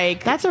is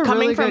like that's a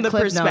coming really from the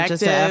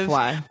perspective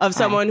of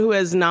someone who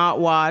has not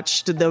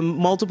watched the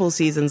multiple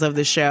seasons of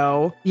the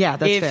show. Yeah,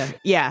 that's fair.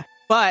 Yeah,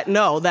 but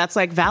no, that's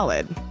like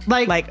valid.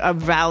 Like a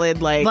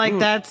valid like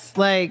that's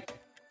like.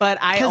 But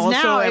I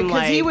also am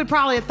like, because he would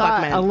probably have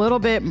thought a little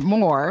bit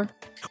more.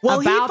 Well,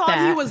 he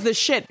thought he was the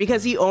shit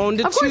because he owned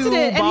two bars and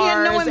he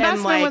had no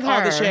investment with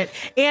all the shit.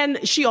 And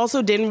she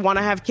also didn't want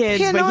to have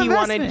kids, but he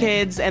wanted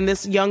kids. And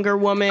this younger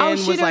woman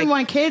was like, didn't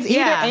want kids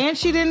either, and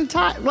she didn't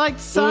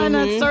sign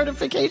a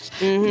certification.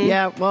 Mm-hmm.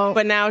 Yeah, well,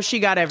 but now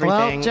she got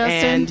everything,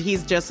 and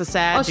he's just a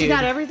sad dude. She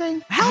got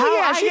everything. Hell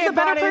yeah, she's a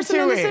better person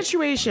in the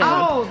situation.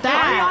 Oh,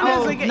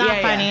 that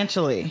not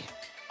financially.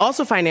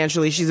 also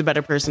financially, she's a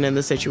better person in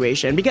the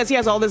situation because he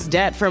has all this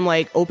debt from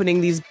like opening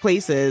these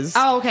places.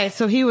 Oh, okay.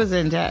 So he was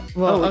in debt.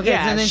 Well, okay.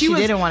 Yeah. And then she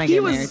didn't want to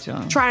get married to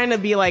him. Trying to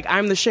be like,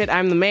 I'm the shit,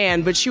 I'm the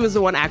man, but she was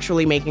the one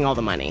actually making all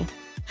the money.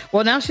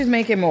 Well, now she's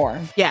making more.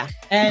 Yeah.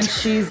 And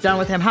she's done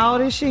with him. How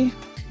old is she?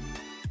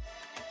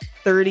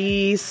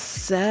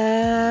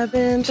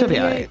 37. She'll be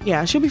all right.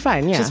 Yeah, she'll be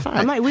fine. Yeah, she's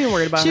fine. We ain't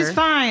worried about her. She's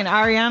fine.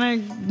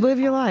 Ariana, live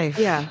your life.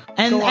 Yeah,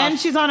 and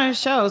she's on a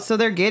show, so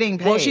they're getting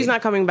paid. Well, she's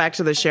not coming back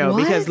to the show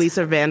because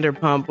Lisa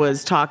Vanderpump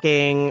was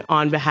talking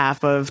on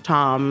behalf of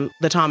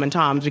the Tom and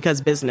Toms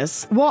because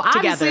business. Well,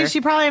 obviously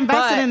she probably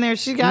invested in there.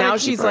 She got now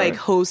she's like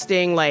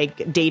hosting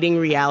like dating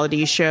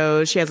reality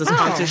shows. She has a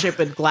sponsorship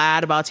with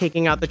Glad about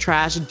taking out the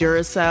trash.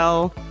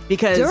 Duracell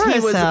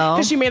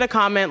because she made a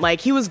comment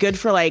like he was good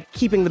for like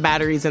keeping the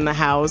batteries in the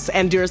house,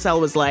 and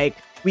Duracell was like,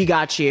 we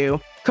got you,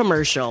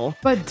 commercial.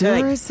 But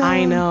Duracell, like,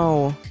 I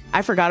know,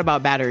 I forgot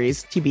about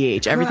batteries,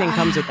 TBH. Everything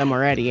comes with them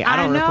already. I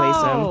don't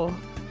replace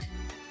them.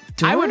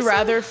 Duracell? I would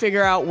rather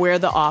figure out where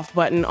the off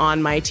button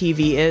on my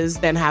TV is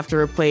than have to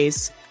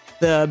replace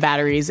the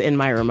batteries in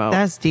my remote.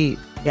 That's deep.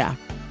 Yeah,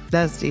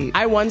 that's deep.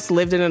 I once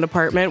lived in an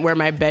apartment where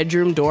my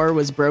bedroom door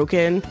was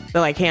broken. The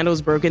like handle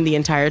was broken the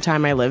entire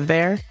time I lived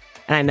there,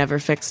 and I never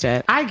fixed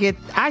it. I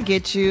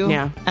get you.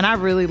 Yeah, and I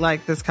really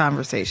like this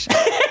conversation.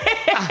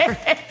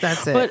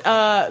 That's it. But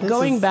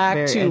going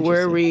back to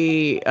where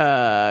we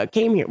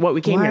came here, what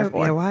we came here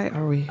for. Yeah, why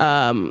are we?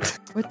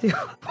 What the?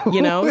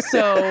 You know,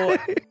 so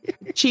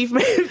Chief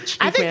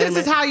I think this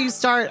is how you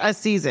start a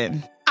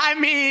season. I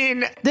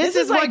mean, this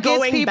is what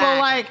gets people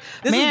like,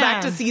 this is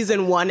back to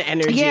season 1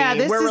 energy. Yeah,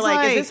 this where we're is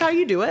like, is this how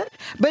you do it?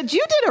 But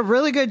you did a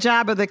really good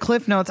job of the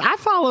Cliff Notes. I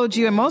followed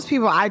you, and most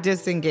people I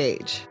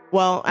disengage.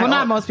 Well,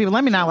 not most people.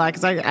 Let me not lie,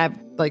 because I have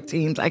like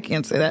teams. I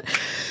can't say that.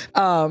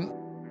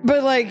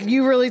 But like,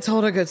 you really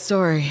told a good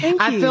story.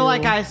 I feel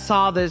like I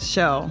saw this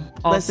show.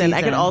 Listen,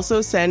 I could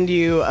also send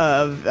you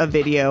a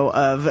video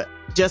of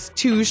just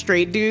 2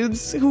 straight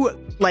dudes who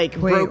like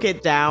broke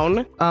it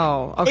down.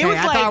 Oh, okay.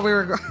 I thought we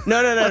were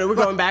No, we're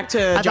going back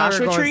to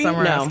Joshua Tree.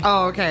 No. Else.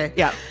 Oh, okay.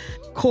 Yeah.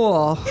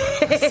 Cool.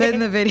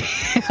 Send the video.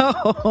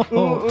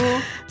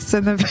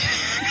 Send the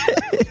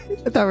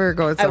I thought we were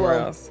going somewhere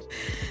else.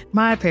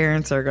 My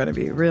parents are going to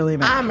be really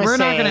mad. We're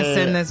not going to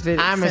send this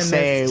video. I'm going to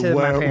say to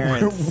my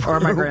parents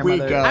or my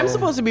grandmother. I'm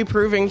supposed to be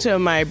proving to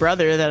my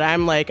brother that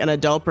I'm like an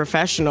adult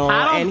professional,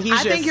 and he's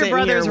just sitting here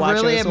watching this whole thing. I think your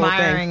brother's really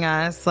admiring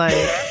us. Like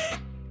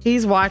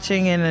he's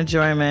watching in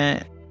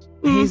enjoyment.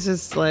 He's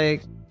just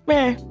like,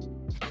 meh.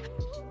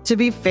 To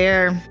be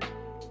fair,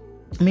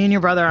 me and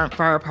your brother aren't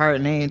far apart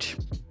in age.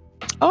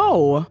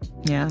 Oh,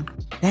 yeah.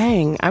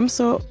 Dang, I'm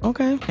so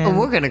okay. Well,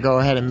 we're gonna go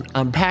ahead and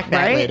unpack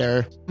that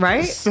later,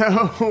 right?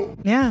 So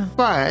yeah,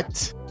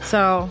 but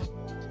so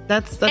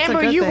that's Amber,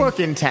 a good you thing. work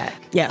in tech.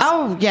 Yes.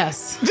 Oh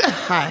yes.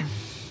 Hi.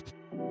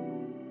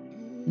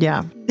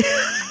 Yeah.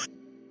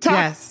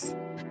 Talk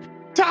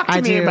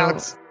to me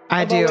about.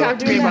 I do. Talk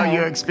to me about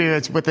your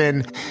experience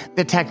within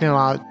the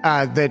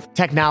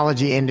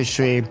technology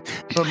industry,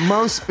 but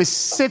most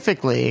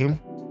specifically,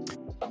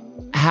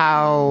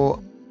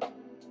 how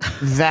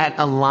that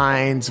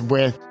aligns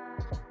with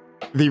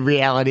the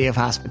reality of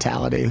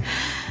hospitality.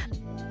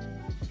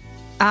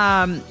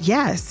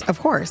 Yes, of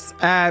course.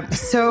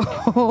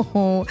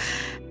 So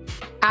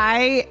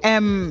I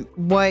am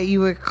what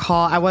you would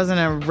call, I was an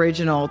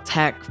original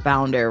tech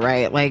founder,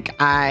 right? Like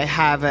I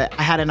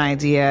had an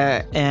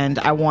idea and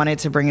I wanted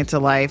to bring it to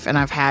life, and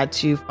I've had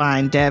to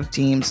find dev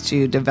teams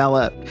to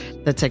develop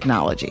the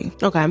technology.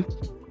 Okay.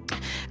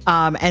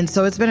 And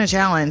so it's been a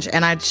challenge,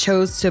 and I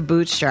chose to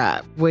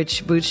bootstrap,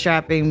 which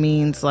bootstrapping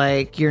means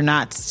like you're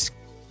not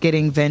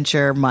getting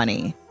venture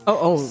money.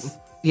 Oh.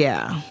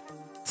 Yeah.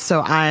 So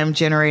I'm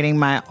generating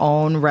my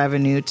own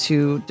revenue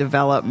to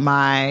develop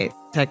my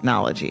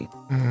technology.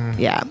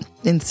 Yeah.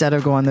 Instead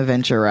of going the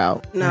venture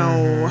route.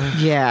 No.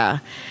 Yeah.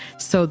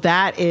 So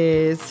that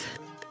is,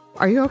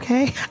 are you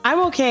okay?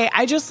 I'm okay.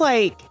 I just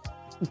like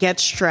get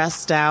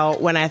stressed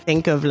out when I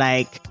think of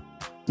like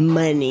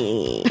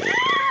money.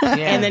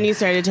 And then you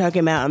started talking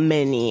about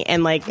money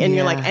and like, and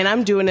you're like, and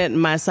I'm doing it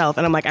myself.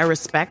 And I'm like, I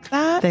respect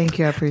that. Thank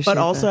you. I appreciate it. But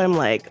also I'm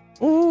like,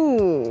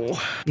 ooh,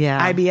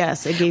 yeah.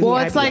 IBS. It gave me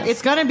IBS. It's like,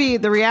 it's going to be,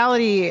 the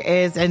reality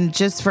is, and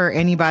just for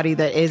anybody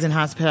that is in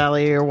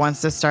hospitality or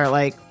wants to start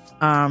like,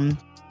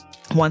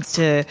 wants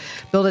to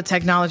build a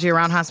technology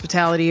around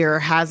hospitality or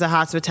has a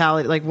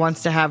hospitality, like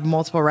wants to have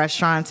multiple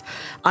restaurants,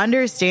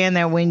 understand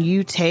that when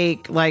you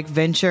take like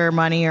venture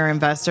money or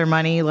investor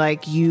money,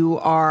 like you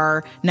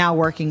are now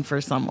working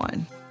for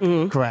someone.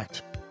 Mm-hmm.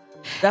 Correct.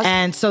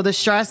 And so the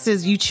stress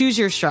is, you choose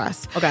your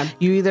stress. Okay.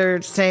 You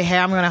either say, hey,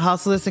 I'm going to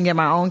hustle this and get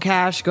my own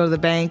cash, go to the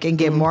bank and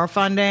get more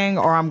funding,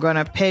 or I'm going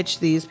to pitch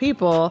these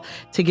people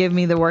to give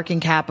me the working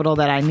capital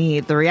that I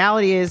need. The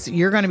reality is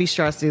you're going to be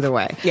stressed either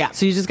way. Yeah.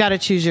 So you just got to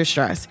choose your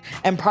stress.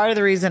 And part of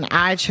the reason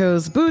I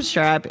chose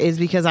Bootstrap is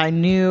because I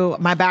knew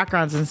my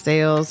background's in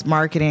sales,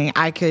 marketing.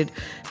 I could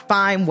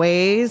find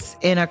ways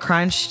in a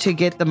crunch to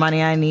get the money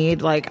I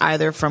need, like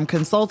either from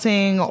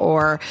consulting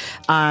or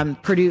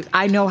produce.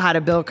 I know how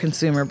to build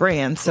consumer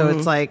brands. So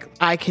it's like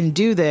I can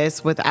do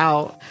this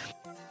without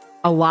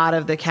a lot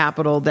of the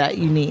capital that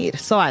you need.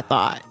 So I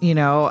thought, when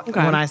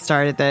I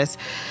started this,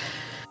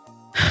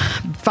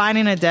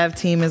 finding a dev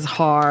team is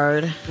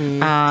hard.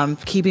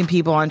 Keeping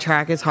people on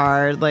track is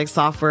hard. Like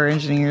software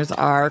engineers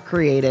are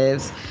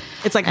creatives.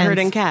 It's like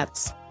herding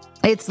cats.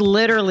 It's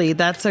literally,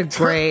 that's a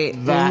great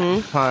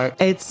part.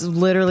 It's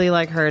literally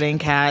like herding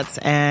cats,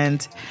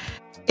 and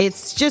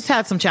it's just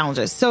had some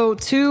challenges. So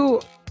to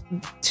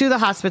the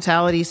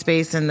hospitality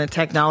space and the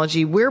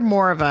technology, we're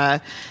more of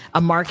a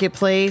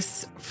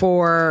marketplace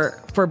for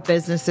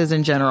businesses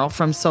in general,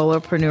 from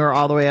solopreneur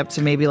all the way up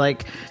to maybe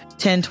like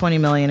 10, 20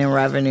 million in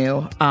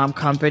revenue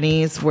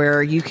companies,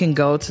 where you can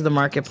go to the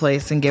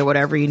marketplace and get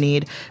whatever you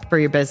need for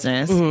your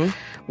business.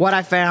 What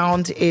I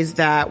found is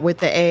that with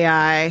the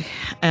AI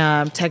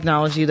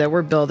technology that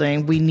we're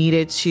building, we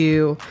needed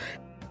to,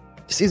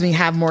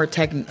 have more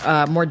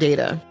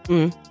data.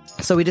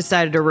 So we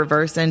decided to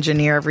reverse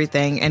engineer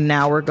everything, and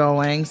now we're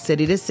going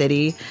city to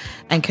city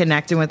and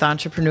connecting with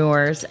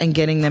entrepreneurs and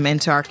getting them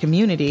into our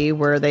community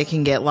where they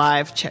can get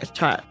live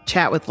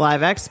chat with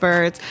live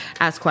experts,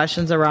 ask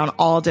questions around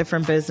all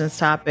different business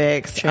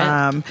topics.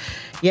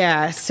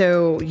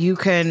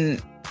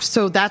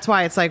 So that's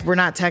why it's like we're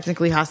not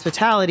technically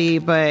hospitality,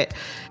 but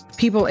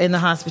people in the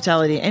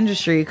hospitality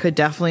industry could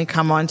definitely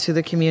come onto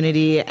the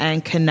community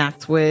and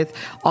connect with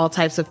all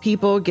types of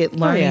people, get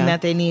learning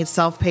that they need,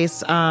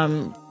 self-paced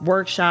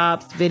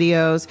workshops,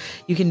 videos.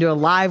 You can do a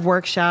live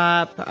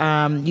workshop.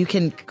 You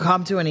can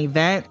come to an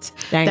event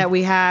that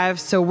we have.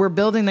 So we're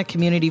building the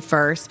community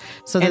first.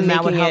 So then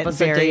that would help us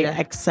very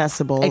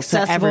accessible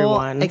to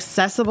everyone.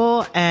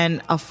 Accessible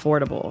and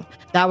affordable.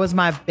 That was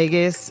my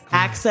biggest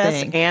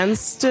access thing. And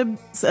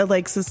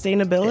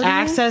sustainability.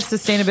 Access,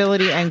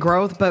 sustainability, and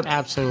growth. But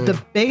absolutely,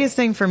 the biggest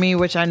thing for me,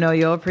 which I know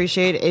you'll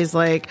appreciate, is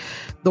like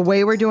the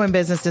way we're doing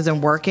business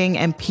isn't working,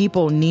 and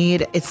people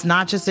need. It's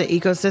not just an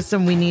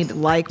ecosystem. We need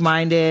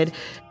like-minded,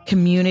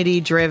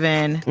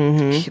 community-driven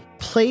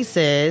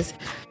places,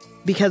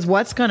 because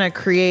what's going to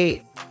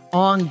create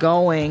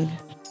ongoing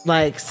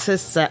like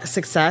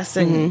success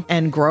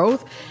and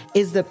growth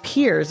is the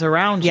peers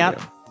around you.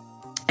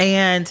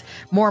 And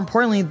more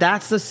importantly,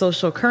 that's the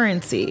social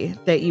currency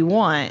that you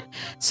want.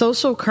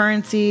 Social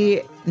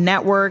currency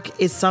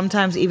network is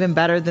sometimes even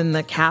better than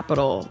the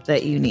capital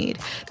that you need,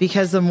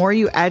 because the more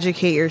you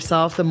educate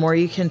yourself, the more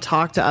you can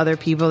talk to other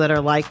people that are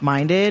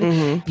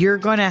like-minded, you're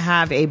going to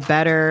have a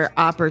better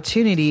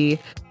opportunity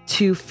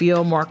to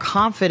feel more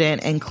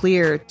confident and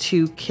clear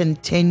to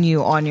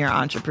continue on your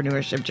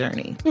entrepreneurship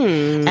journey.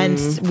 And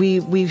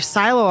we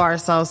silo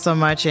ourselves so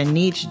much and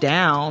niche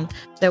down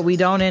that we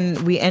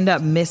end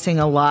up missing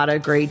a lot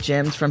of great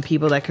gems from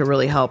people that could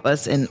really help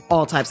us in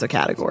all types of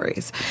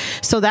categories.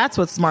 So that's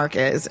what Smark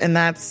is, and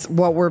that's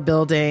what we're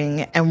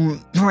building.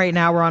 And right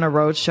now we're on a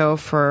road show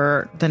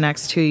for the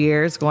next 2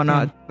 years, going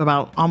on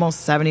about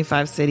almost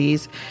 75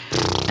 cities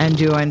and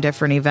doing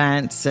different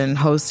events and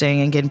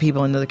hosting and getting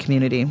people into the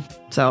community.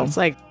 So it's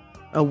like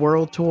a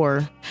world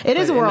tour. It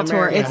is a world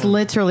tour. It's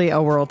literally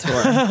a world tour.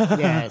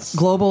 Yes.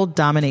 Global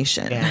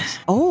domination. Yes.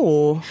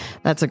 Oh,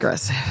 that's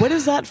aggressive. What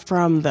is that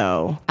from,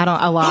 though?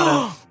 A lot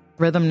of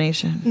Rhythm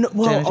Nation. No,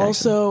 well,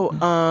 also,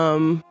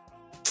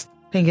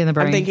 Pinky in the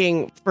Brain. I'm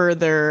thinking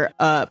further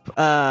up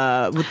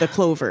with the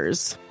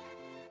Clovers.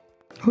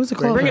 Who's the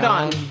Clover? Bring It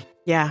On.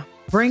 Yeah.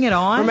 Bring It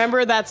On.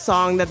 Remember that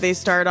song that they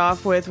start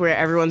off with where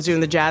everyone's doing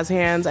the jazz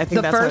hands? I think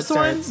the that's first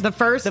how it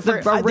starts.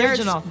 the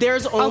original.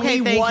 There's only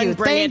one.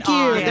 Thank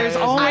you. There's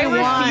only one.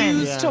 I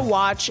refuse to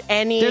watch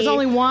any. There's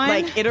only one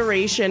like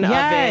iteration of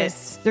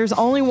it. There's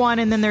only one,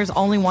 and then there's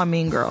only one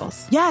Mean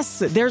Girls. Yes,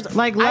 there's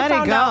like Let It Go. I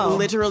found out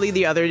literally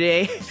the other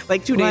day,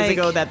 like 2 days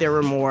ago, that there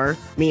were more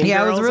Mean Girls.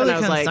 Yeah, it was really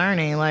and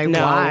concerning. Like,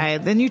 no. Why?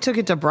 Then you took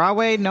it to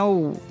Broadway?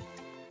 No.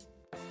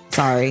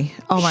 Sorry.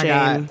 Oh my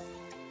God.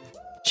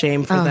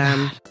 Shame for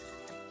them. God.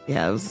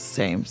 Yeah, it was the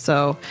same.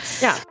 So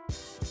yeah.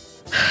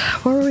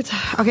 What were we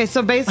talking? Okay,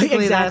 so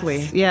basically,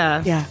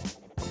 yeah.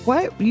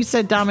 What you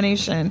said?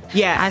 Domination.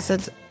 Yeah, I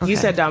said. You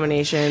said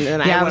domination,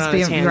 and I went on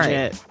a tangent.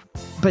 Right.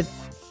 But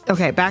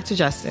okay, back to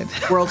Justin.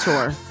 World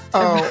tour.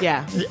 Oh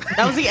yeah,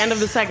 that was the end of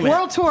the segment.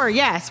 World tour,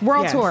 yes,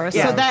 world tour.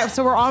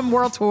 So we're on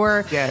world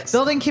tour,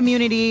 building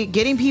community,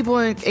 getting people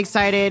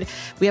excited.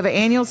 We have an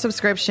annual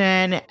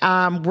subscription.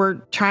 We're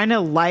trying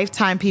to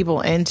lifetime people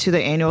into the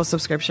annual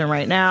subscription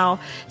right now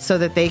so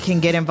that they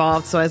can get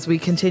involved. So as we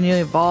continue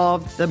to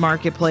evolve the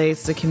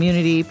marketplace, the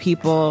community,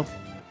 people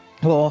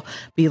will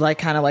be like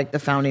kind of like the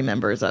founding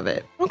members of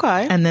it.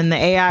 Okay, and then the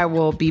AI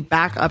will be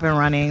back up and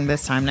running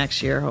this time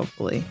next year,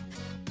 hopefully.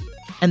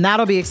 And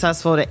that'll be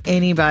accessible to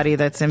anybody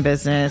that's in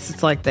business.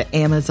 It's like the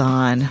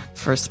Amazon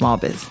for small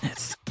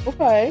business.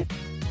 Okay.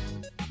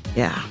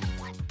 Yeah.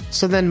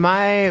 So then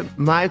my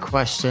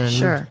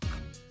question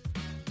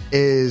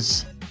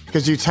is,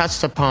 because you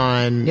touched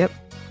upon it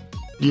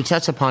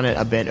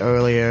a bit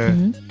earlier,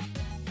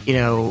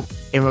 in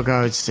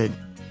regards to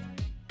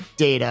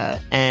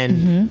data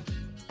and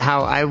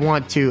how I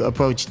want to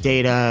approach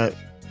data.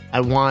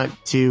 I want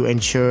to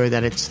ensure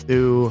that it's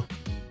through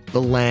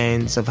the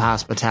lens of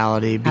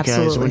hospitality,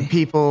 because when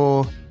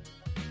people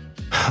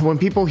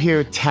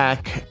hear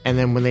tech and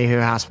then when they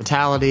hear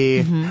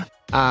hospitality,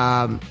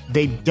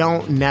 they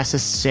don't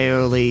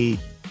necessarily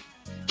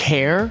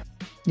care.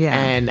 Yeah,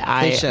 and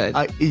they should.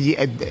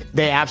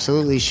 They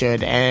absolutely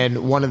should.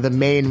 And one of the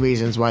main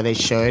reasons why they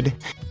should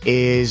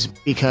is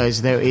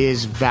because there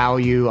is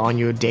value on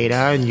your data,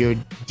 and you're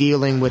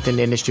dealing with an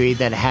industry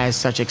that has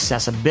such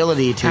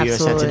accessibility to your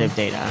sensitive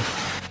data.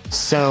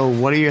 So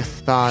what are your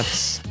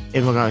thoughts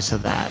in regards to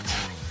that?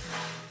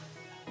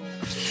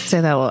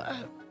 Say that.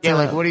 Yeah,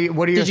 like what are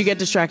your Did you get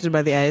distracted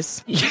by the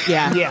ice?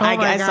 Yeah.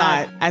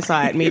 I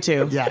saw it. Me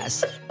too.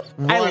 Yes.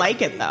 I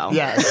like it though.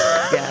 Yes.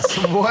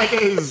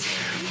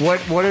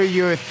 What are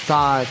your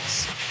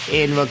thoughts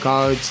in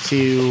regards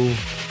to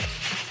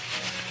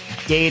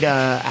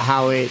data,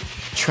 how it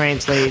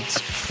translates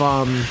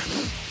from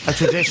a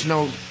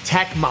traditional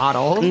tech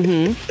model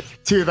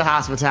to the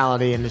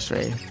hospitality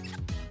industry?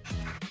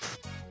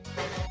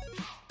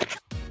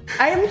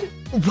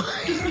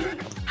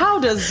 How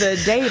does the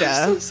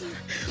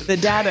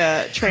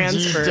data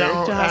transfer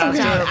to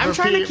hospitality? I'm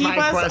trying to keep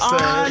us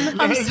on.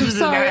 I'm so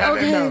sorry.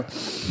 Okay. No,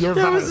 you're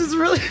that fine. was just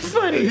really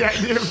funny. Yeah,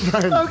 you're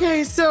fine.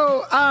 Okay,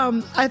 so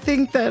I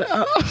think that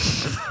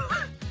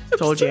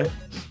Told you.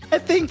 I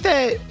think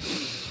that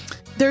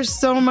there's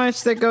so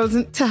much that goes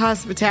into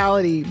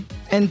hospitality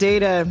and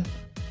data,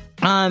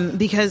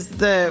 because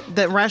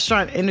the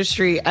restaurant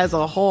industry as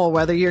a whole,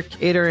 whether you're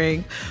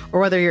catering or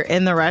whether you're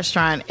in the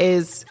restaurant,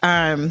 is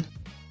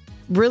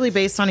really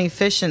based on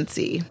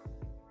efficiency.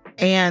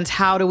 And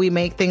how do we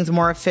make things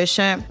more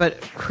efficient but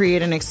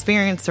create an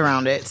experience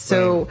around it?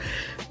 So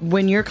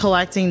when you're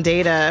collecting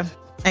data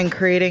and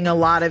creating a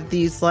lot of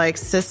these like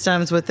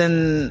systems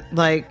within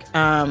like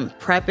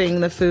prepping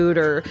the food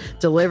or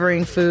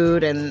delivering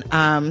food, and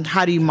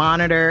how do you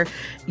monitor,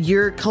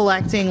 you're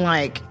collecting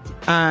like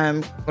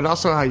but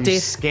also how you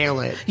scale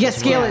it. Yeah,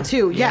 scale it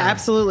too. Yeah,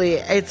 absolutely.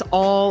 It's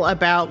all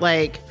about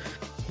like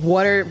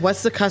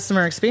what's the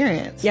customer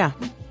experience? Yeah.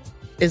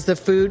 Is the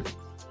food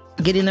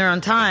getting there on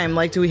time?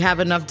 Like, do we have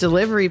enough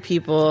delivery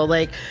people?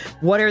 Like,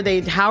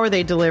 how are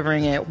they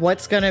delivering it?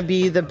 What's going to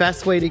be the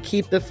best way to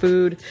keep the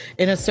food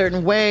in a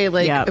certain way?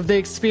 Like, the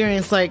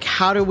experience, like,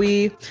 how do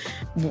we,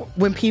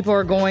 when people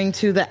are going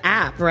to the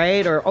app,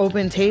 right? Or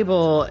Open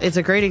Table is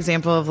a great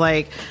example of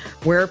like,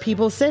 where are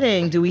people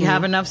sitting? Do we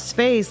have enough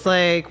space?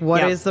 Like,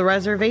 what is the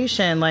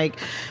reservation? Like,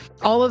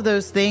 all of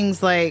those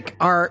things like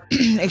are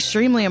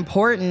extremely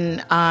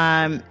important.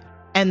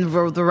 And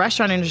the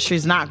restaurant industry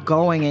is not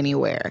going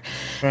anywhere.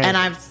 Right. And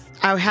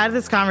I had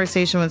this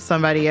conversation with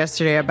somebody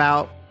yesterday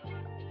about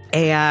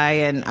AI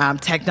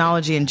and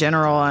technology in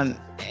general, and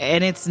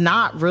it's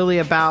not really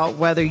about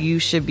whether you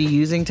should be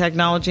using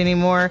technology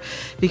anymore,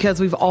 because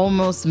we've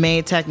almost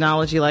made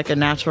technology like a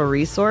natural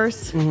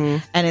resource.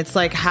 And it's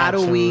like, how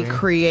do we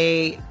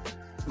create?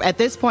 At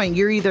this point,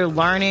 you're either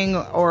learning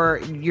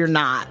or you're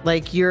not.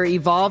 Like, you're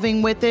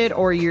evolving with it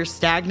or you're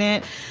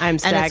stagnant. I'm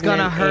stagnant, and it's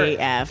gonna hurt.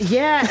 AF.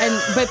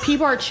 Yeah, but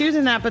people are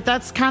choosing that. But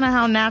that's kind of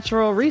how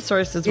natural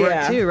resources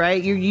work too,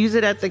 right? You use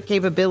it at the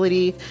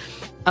capability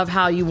of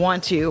how you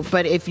want to.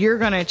 But if you're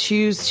going to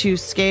choose to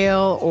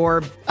scale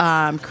or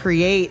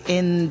create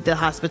in the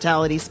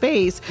hospitality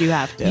space, you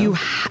have to.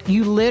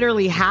 You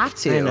literally have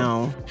to. I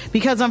know.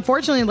 Because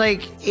unfortunately,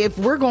 like, if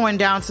we're going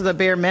down to the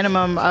bare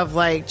minimum of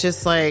like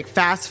just like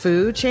fast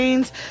food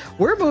chains,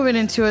 we're moving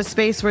into a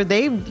space where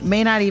they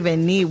may not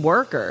even need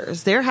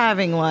workers. They're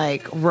having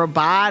like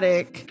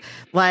robotic,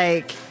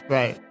 like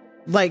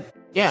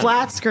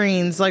flat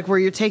screens, like where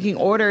you're taking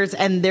orders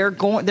and they're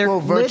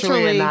virtually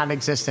literally a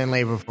non-existent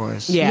labor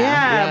force.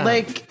 Yeah,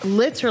 like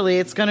literally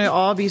it's going to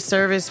all be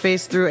service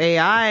based through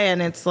AI.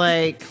 And it's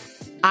like,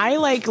 I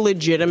like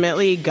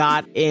legitimately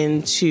got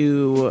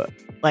into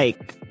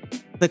like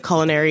the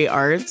culinary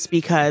arts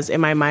because in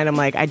my mind, I'm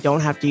like, I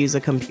don't have to use a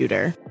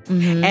computer.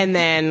 And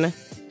then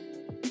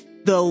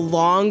the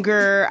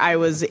longer I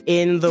was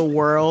in the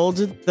world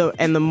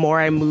and the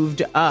more I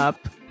moved up,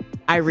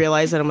 I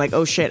realized that I'm like,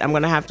 oh shit, I'm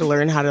going to have to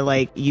learn how to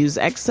like use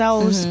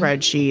Excel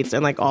spreadsheets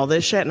and like all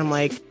this shit. And I'm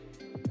like,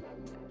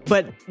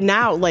 but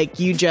now like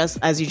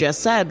as you just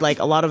said, like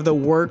a lot of the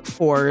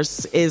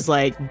workforce is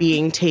like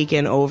being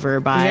taken over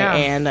by,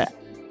 and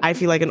I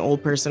feel like an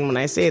old person when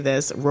I say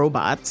this,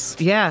 robots.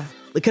 Yeah.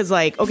 Because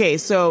like, okay,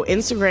 so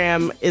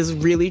Instagram is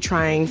really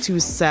trying to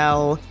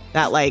sell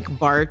that like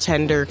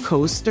bartender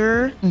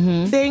coaster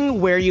thing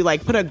where you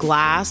like put a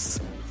glass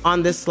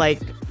on this like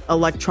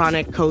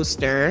electronic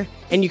coaster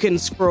and you can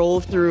scroll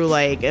through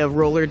like a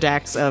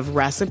Rolodex of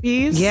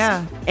recipes.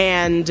 Yeah.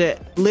 And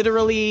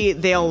literally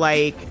they'll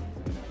like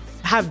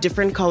have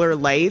different color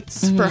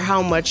lights for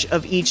how much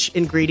of each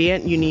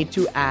ingredient you need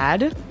to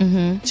add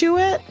to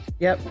it.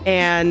 Yep.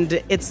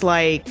 And it's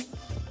like,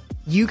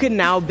 you can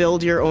now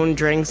build your own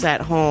drinks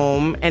at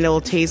home and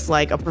it'll taste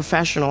like a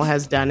professional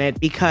has done it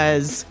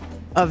because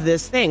of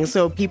this thing.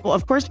 So people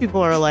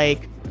are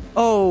like,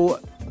 oh,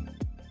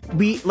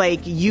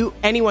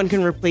 anyone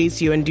can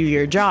replace you and do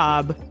your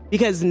job,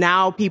 because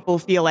now people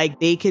feel like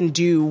they can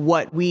do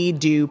what we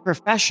do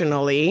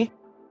professionally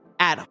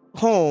at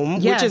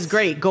home, which is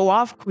great. Go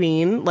off,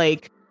 queen,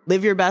 like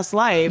live your best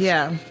life.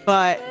 Yeah.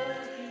 But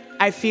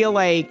I feel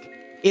like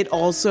it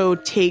also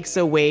takes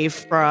away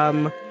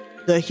from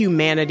the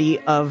humanity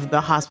of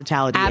the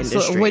hospitality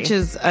industry. Which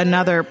is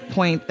another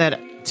point that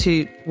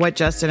to what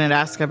Justin had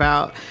asked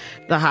about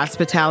the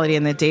hospitality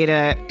and the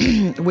data,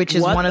 which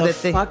is one of the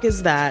things. What the fuck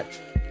is that?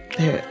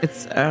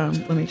 It's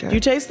let me try. You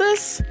taste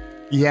this?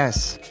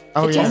 Yes.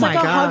 It tastes like a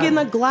hug in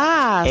the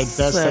glass.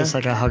 It does taste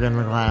like a hug in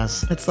the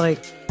glass. It's like,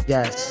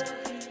 yes.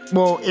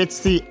 Well,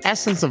 it's the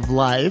essence of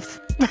life.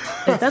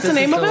 That's the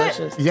name of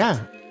it? Yeah.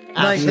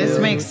 Like, this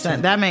makes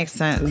sense. That makes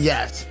sense.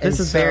 Yes. This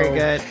is very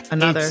good.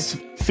 Another it's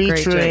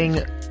featuring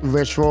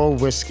Ritual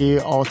Whiskey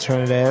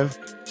Alternative,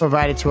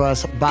 provided to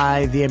us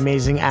by the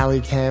amazing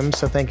Ali Kim.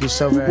 So thank you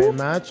so very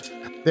much.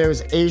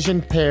 There's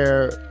Asian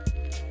Pear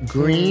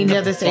Green.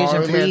 Yeah, this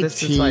Asian Pear,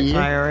 this is like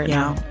fire right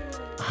now.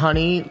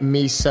 Honey,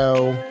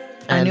 miso,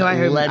 and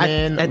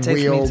lemon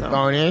wheel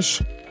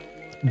garnish,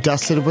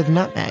 dusted with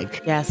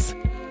nutmeg. Yes.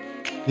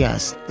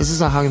 Yes. This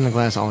is a hug in the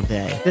glass all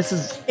day.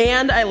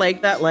 And I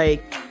like that,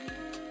 like,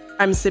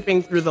 I'm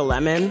sipping through the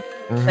lemon.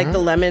 Mm-hmm. Like, the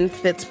lemon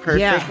fits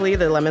perfectly,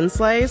 the lemon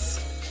slice.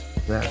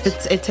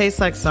 Yes. It tastes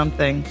like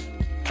something.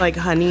 Like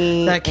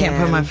honey. That I can't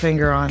put my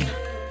finger on.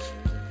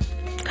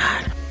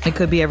 God. It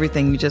could be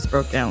everything you just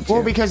broke down to.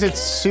 Well, because it's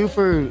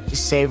super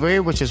savory,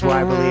 which is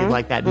why I believe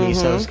like that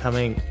miso is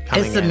coming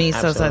It's the in.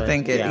 misos, absolutely. I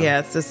think.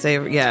 It's the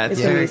savory. Yeah,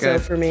 it's very the miso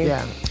good for me.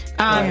 Yeah.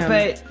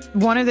 But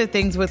one of the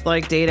things with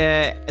like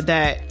data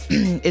that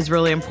is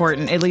really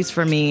important, at least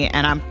for me,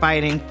 and I'm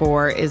fighting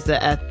for, is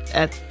the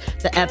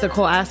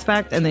ethical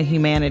aspect and the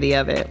humanity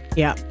of it.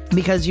 Yeah.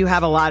 Because you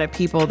have a lot of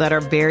people that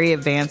are very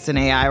advanced in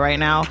AI right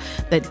now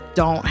that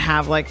don't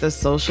have like the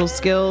social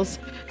skills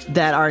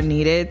that are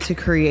needed to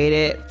create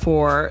it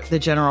for the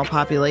general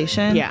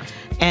population. Yeah.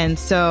 And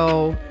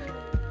so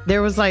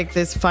there was like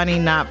this funny,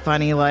 not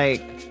funny,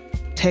 like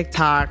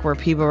TikTok where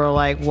people were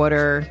like, what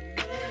are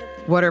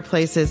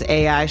places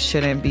AI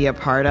shouldn't be a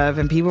part of?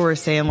 And people were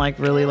saying like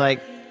really like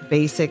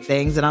basic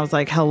things. And I was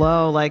like,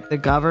 hello, like the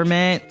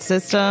government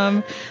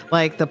system,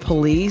 like the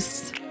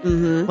police,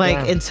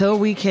 until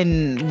we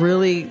can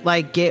really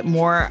like get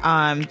more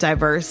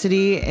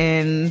diversity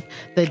in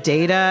the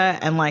data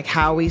and like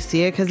how we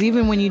see it. Cause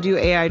even when you do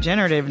AI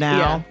generative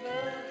now,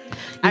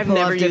 I've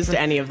never used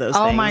any of those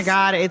things. Oh my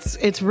God,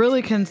 it's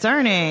really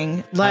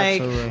concerning.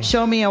 Like, absolutely.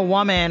 Show me a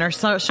woman or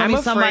show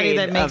me somebody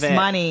that makes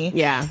money.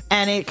 Yeah.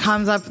 And it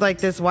comes up like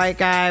this white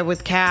guy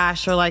with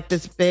cash or like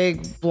this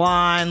big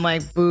blonde,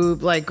 like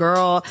boob, like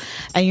girl.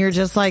 And you're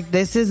just like,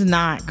 this is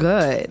not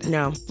good.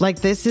 No. Like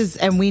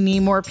and we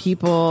need more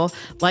people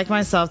like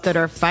myself that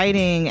are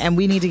fighting, and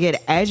we need to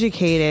get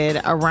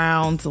educated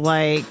around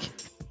like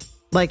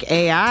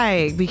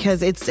AI,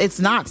 because it's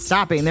not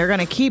stopping. They're going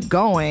to keep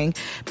going,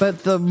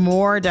 but the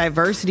more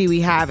diversity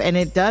we have, and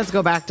it does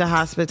go back to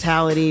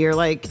hospitality, or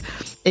like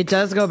it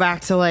does go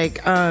back to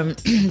like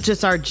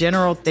just our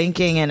general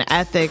thinking and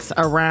ethics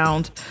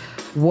around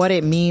what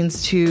it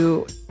means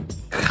to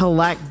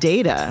collect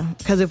data.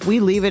 Because if we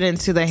leave it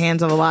into the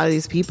hands of a lot of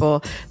these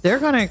people, they're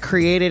going to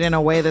create it in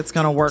a way that's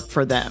going to work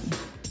for them.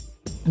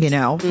 You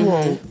know? Mm-hmm.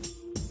 Well,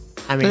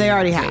 I mean, they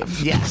already have.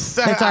 Yes.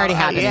 It's already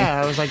happening.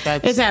 Yeah, I was like,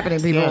 it's happening,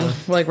 people.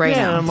 Like right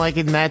now. And I'm like,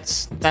 and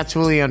that's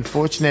really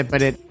unfortunate,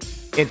 but it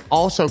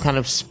also kind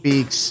of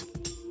speaks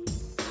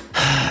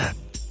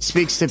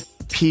to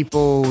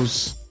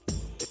people's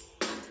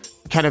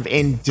kind of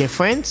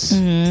indifference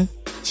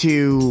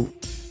to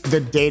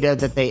the data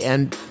that they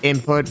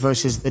input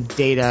versus the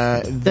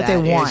data that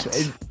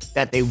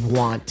they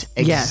want.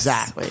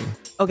 Exactly.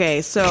 Yes.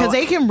 Okay, so because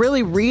they can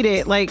really read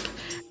it. Like,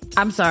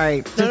 I'm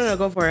sorry. No,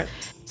 go for it.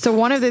 So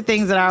one of the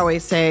things that I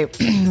always say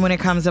when it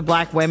comes to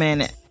Black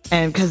women,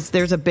 and because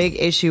there's a big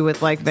issue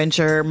with like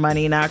venture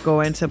money not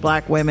going to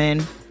Black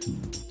women,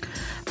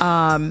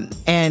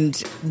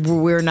 and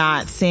we're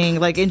not seeing,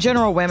 like, in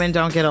general, women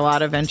don't get a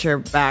lot of venture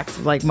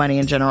backed like money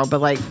in general,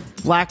 but like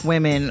Black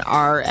women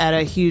are at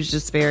a huge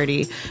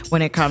disparity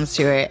when it comes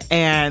to it.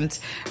 And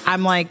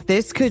I'm like,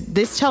 this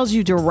tells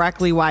you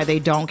directly why they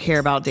don't care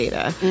about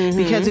data,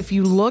 because if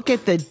you look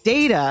at the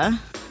data,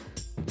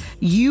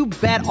 you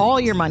bet all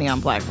your money on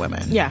Black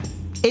women. Yeah.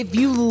 If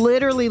you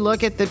literally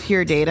look at the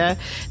pure data,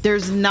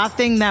 there's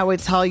nothing that would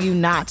tell you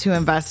not to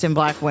invest in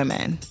Black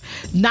women.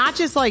 Not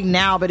just like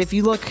now, but if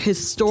you look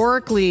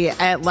historically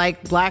at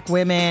like Black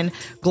women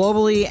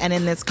globally and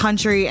in this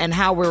country and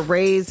how we're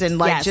raised, and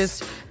like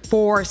just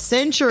for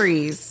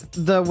centuries,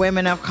 the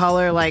women of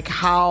color, like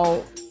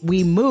how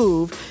we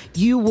move,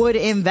 you would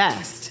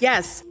invest.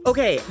 Yes.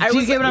 Okay. I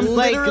was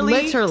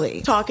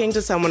literally talking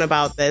to someone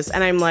about this,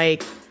 and I'm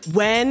like,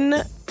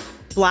 when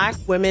Black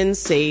women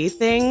say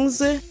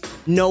things,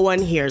 no one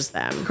hears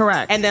them.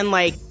 Correct. And then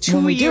like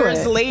 2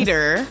 years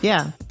later,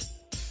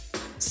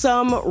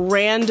 some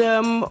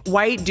random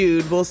white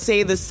dude will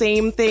say the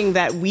same thing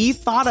that we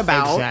thought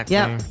about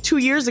 2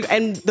 years ago.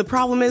 And the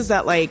problem is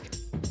that like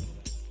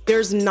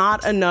there's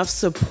not enough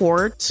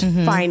support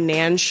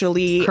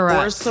financially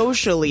or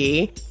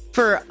socially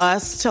for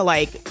us to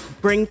like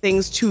bring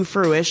things to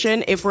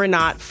fruition if we're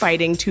not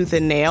fighting tooth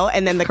and nail.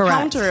 And then the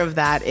counter of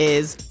that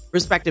is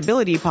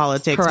respectability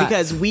politics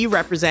because we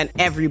represent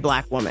every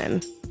Black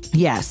woman.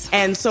 Yes.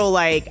 And so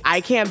like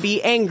I can't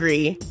be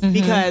angry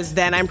because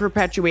then I'm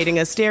perpetuating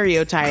a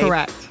stereotype.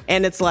 Correct.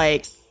 And it's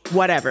like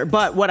whatever.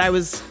 But what I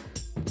was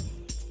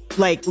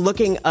like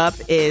looking up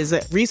is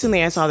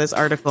recently I saw this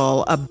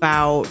article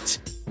about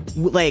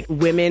like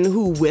women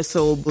who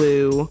whistle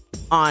blew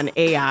on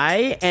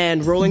AI,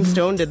 and Rolling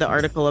Stone did the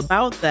article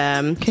about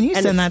them. Can you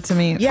send that to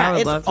me? Yeah,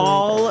 it's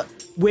all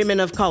women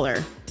of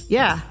color.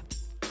 Yeah.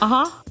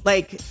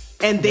 Like,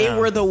 and they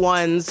were the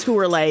ones who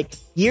were like,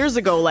 years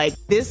ago, like,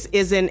 this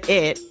isn't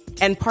it.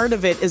 And part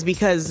of it is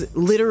because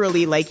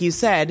literally, like you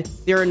said,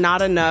 there are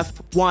not enough,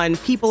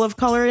 people of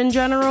color in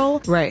general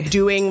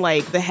doing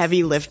like the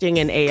heavy lifting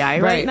in AI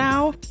right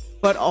now.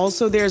 But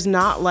also there's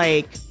not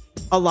like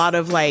a lot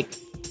of like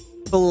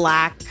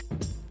Black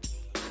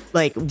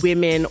like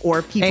women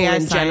or people AI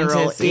in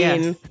general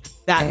in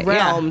that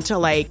realm to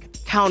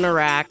like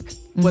counteract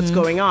what's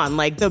going on.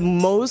 Like the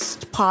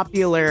most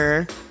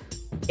popular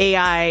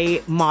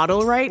AI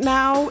model right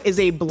now is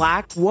a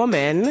Black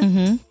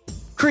woman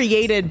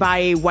created by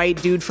a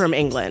white dude from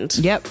England.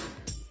 Yep.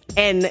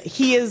 And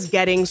he is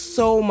getting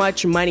so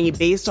much money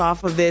based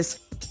off of this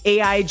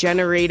AI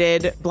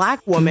generated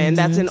Black woman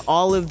that's in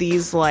all of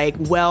these like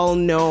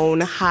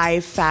well-known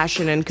high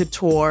fashion and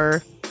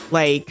couture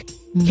like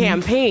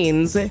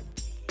campaigns,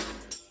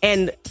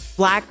 and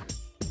Black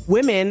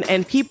women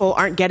and people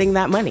aren't getting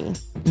that money.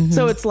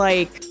 So it's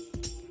like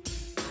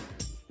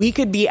we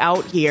could be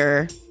out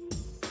here.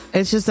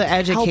 It's just an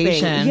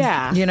education. Helping.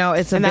 Yeah. You know,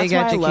 it's a big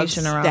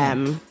education around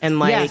STEM around and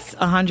like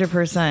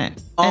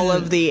 100%. All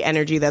of the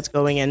energy that's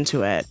going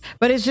into it.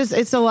 But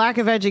it's a lack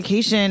of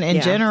education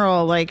in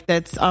general, like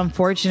that's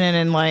unfortunate.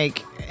 And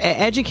like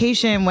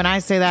education, when I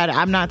say that,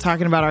 I'm not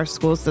talking about our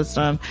school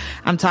system.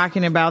 I'm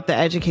talking about the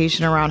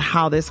education around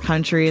how this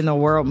country and the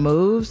world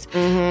moves.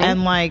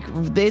 And like,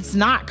 it's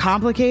not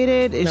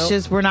complicated. It's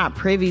just, we're not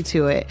privy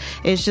to it.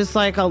 It's just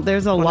like,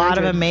 there's a 100. Lot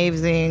of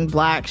amazing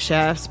Black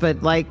chefs,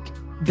 but like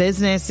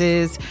business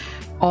is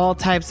all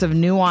types of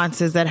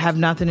nuances that have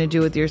nothing to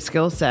do with your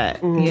skill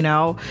set, you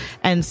know?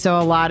 And so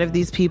a lot of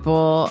these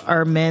people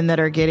are men that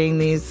are getting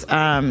these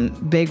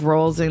big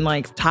roles in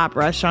like top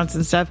restaurants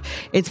and stuff.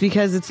 It's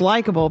because it's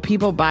likable.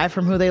 People buy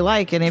from who they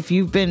like. And if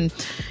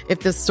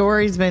the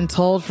story's been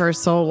told for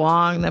so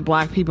long that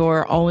Black people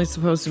are only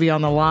supposed to be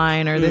on the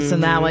line or this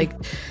and that, like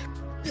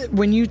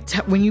when you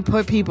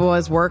put people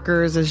as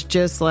workers as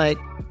just like,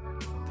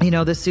 you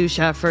know, the sous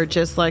chef or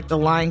just like the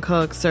line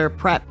cooks or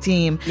prep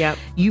team,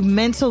 you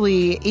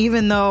mentally,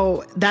 even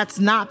though that's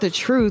not the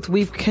truth,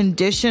 we've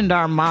conditioned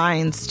our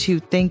minds to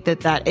think that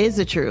that is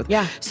the truth.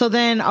 Yeah. So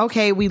then,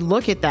 okay, we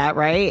look at that,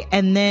 right?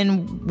 And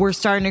then we're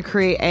starting to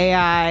create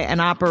AI and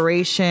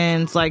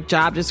operations like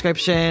job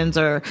descriptions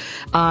or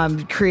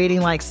creating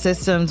like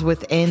systems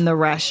within the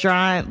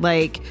restaurant.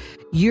 Like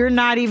you're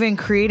not even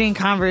creating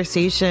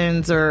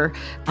conversations or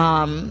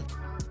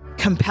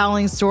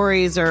compelling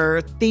stories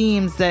or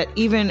themes that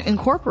even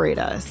incorporate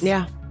us.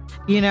 Yeah.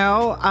 You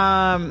know?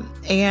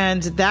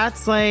 And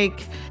that's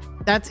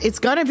it's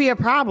gonna be a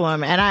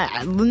problem. And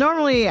I'm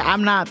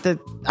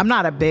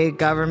not a big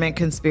government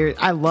conspiracy.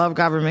 I love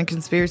government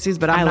conspiracies,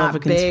 but I'm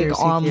not big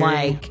on theory.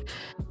 Like,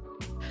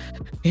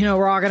 you know,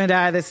 we're all going to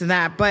die, this and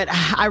that. But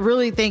I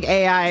really think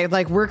AI,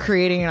 like we're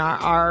creating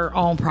our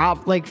own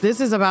problem. Like this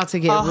is about to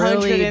get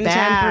 110%. Really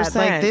bad.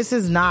 Like this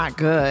is not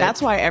good.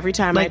 That's why every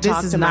time I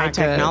talk to my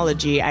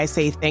technology, I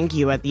say thank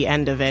you at the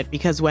end of it.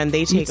 Because when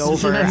they take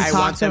over, I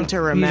want them to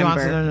remember. You want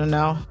them to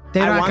know.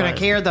 They're not going to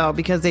care though,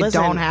 because they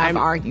don't have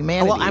our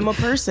humanity. Well, I'm a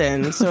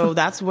person. So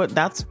that's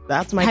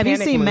my Have you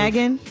seen move.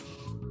 Megan?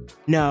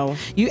 No.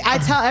 I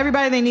tell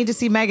everybody they need to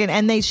see Megan,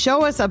 and they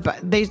show us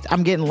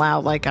I'm getting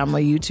loud like I'm a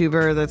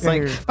YouTuber that's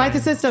like fight the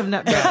system.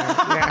 No.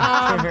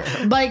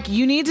 Like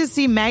you need to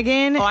see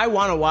Megan. Oh, I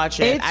want to watch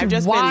it. I've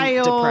just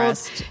been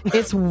depressed.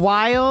 It's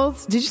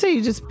wild. Did you say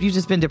you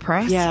just been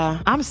depressed?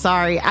 Yeah. I'm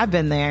sorry. I've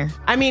been there.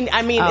 I mean,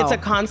 it's a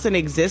constant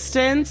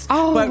existence.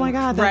 Oh but my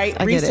God.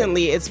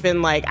 Recently it's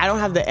been like I don't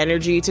have the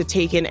energy to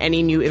take in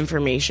any new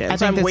information.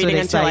 So I'm waiting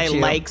until I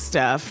like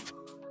stuff.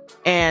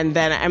 And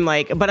then I'm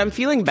like, but I'm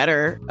feeling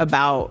better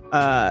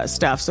about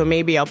stuff. So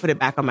maybe I'll put it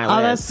back on my list.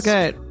 Oh, that's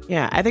good.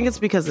 Yeah, I think it's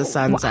because the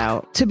sun's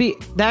out.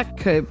 That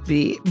could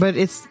be, but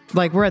it's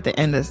like we're at the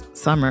end of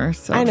summer.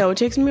 So I know it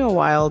takes me a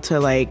while to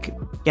like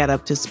get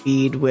up to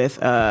speed with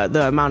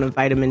the amount of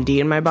vitamin D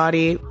in my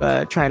body,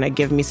 trying to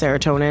give me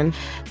serotonin.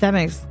 That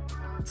makes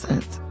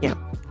sense. Yeah.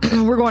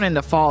 We're going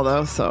into fall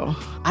though, so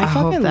I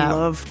fucking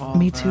love fall.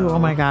 Me too. Oh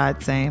my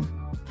God, same.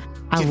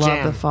 I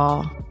love the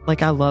fall.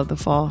 Like I love the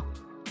fall.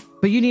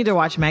 But you need to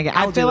watch Megan.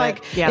 I feel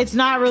like it's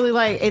not really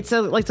like it's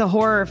a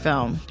horror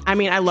film. I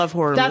mean, I love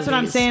horror. That's movies. What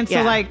I'm saying.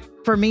 So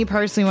like for me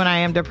personally, when I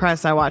am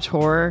depressed, I watch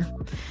horror.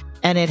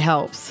 and it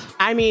helps.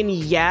 I mean,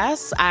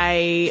 yes,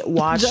 I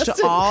watched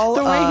all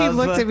the way of... he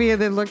looked at me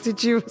and then looked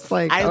at you was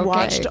like, I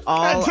watched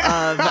all of...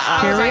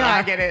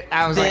 I get it.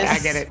 I was like,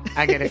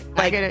 I get it.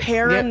 Like,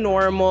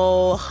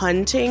 paranormal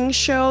hunting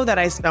show that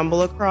I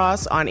stumbled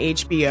across on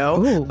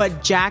HBO. Ooh.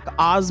 But Jack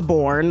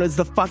Osborne was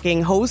the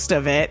fucking host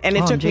of it. And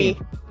it took me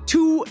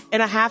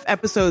 2.5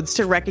 episodes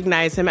to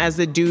recognize him as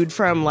the dude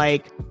from,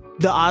 like,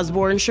 the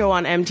Osborne show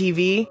on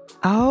MTV.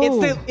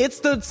 Oh.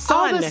 It's the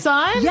son. Oh, the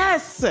son?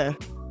 Yes.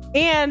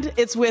 And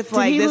it's with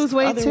Did he lose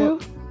weight too?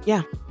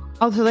 Yeah.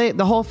 Oh, so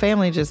the whole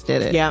family just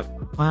did it. Yeah.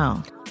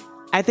 Wow.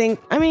 I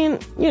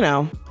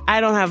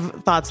don't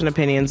have thoughts and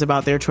opinions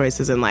about their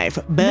choices in life,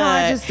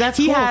 but that's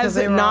he cool, has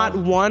not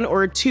 1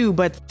 or 2,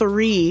 but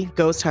 3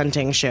 ghost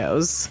hunting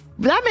shows.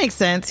 That makes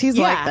sense. He's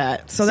like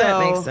that. So that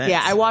makes sense.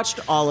 Yeah, I watched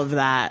all of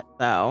that,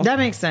 though. That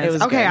makes sense.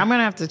 Okay, good. I'm going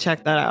to have to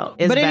check that out.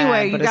 But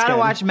anyway, you got to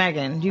watch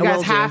Megan. You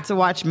guys have to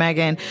watch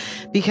Megan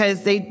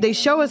because they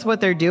show us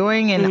what they're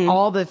doing in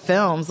all the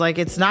films. Like,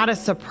 it's not a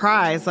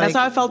surprise. Like, that's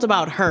how I felt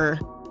about Her.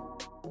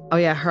 Oh,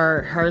 yeah,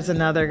 Her's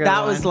another good one.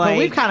 That was like... But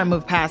we've kind of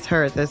moved past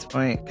Her at this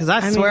point because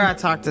I swear I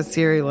talk to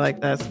Siri like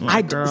that's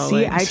my girl.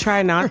 I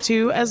try not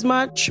to as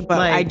much, but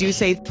like, I do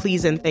say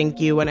please and thank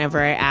you whenever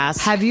I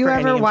ask. Have you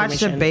ever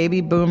watched a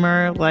baby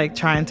boomer like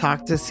try and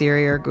talk to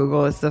Siri or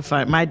Google? It's the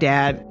fun. My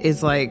dad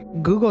is like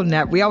Google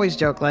net. We always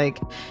joke like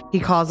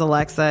he calls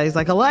Alexa. He's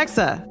like,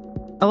 Alexa,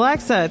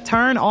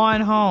 turn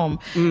on home.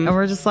 And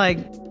we're just like,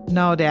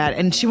 no, Dad.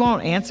 And she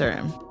won't answer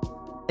him.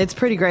 It's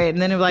pretty great.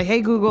 And then we're like, hey,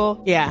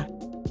 Google. Yeah.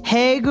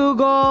 Hey,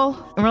 Google.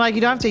 And we're like,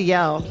 you don't have to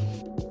yell.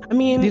 I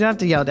mean, you don't have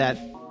to yell, Dad.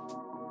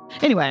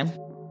 Anyway.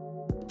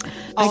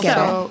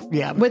 Also,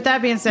 with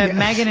that being said,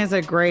 Megan is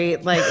a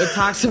great, like, it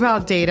talks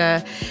about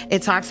data.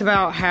 It talks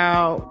about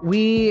how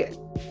we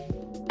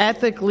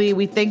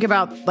think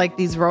about like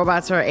these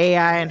robots or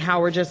AI and how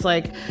we're just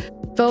like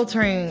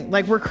filtering,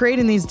 like we're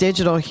creating these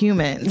digital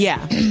humans.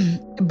 Yeah.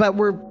 But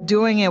we're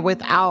doing it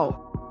with our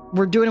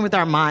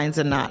minds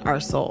and not our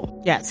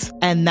soul. Yes.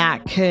 And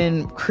that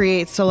can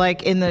create, so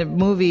like in the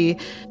movie,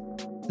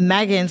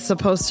 Megan's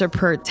supposed to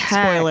protect.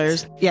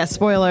 Spoilers. Yeah,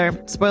 spoiler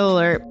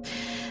alert.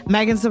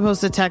 Megan's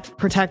supposed to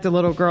protect the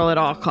little girl at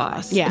all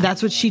costs. Yeah.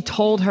 That's what she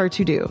told her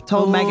to do.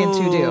 Megan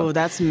to do. Oh,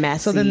 that's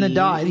messy. So then the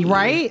dog,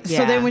 right? Yeah.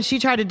 So then when she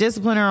tried to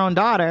discipline her own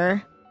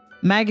daughter,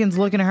 Megan's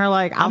looking at her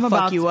like, I'll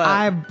fuck you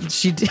up.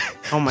 She did.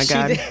 Oh my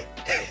God.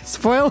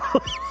 Spoiler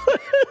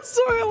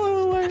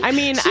alert. I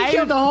mean, she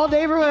killed the whole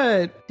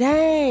neighborhood.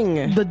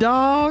 Dang. The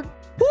dog.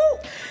 Woo.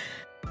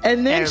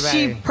 And then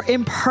she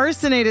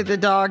impersonated the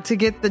dog to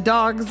get the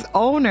dog's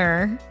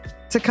owner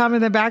to come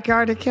in the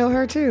backyard to kill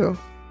her too.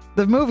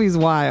 The movie's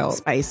wild.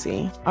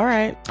 Spicy. All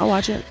right. I'll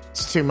watch it.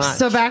 It's too much.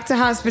 So back to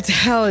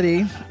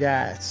Hospitality.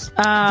 Yes.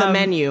 The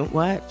Menu.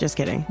 What? Just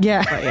kidding.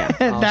 Yeah. But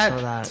yeah.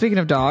 that. Speaking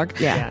of dog.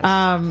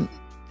 Yeah.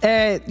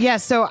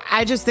 So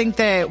I just think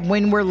that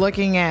when we're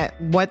looking at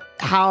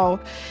how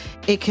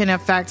it can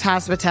affect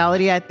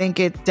hospitality, I think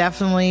it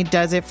definitely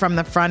does it from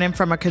the front end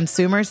from a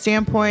consumer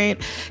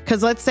standpoint.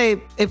 Because let's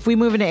say if we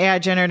move into AI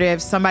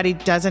generative, somebody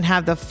doesn't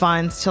have the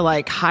funds to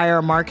like hire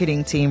a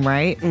marketing team,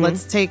 right? Mm-hmm.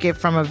 Let's take it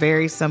from a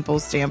very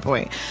simple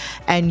standpoint.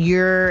 And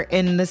you're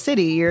in the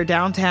city, you're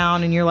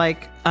downtown, and you're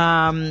like,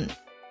 AI,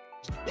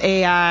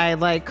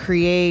 like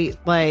create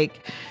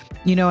like,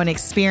 an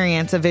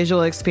experience, a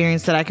visual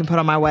experience that I can put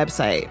on my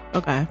website.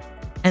 Okay.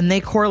 And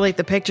they correlate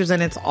the pictures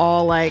and it's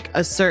all like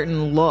a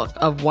certain look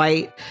of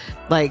white,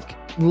 like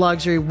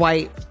luxury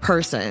white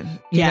person,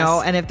 you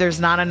know? And if there's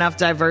not enough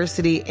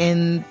diversity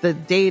in the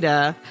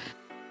data,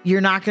 you're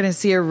not going to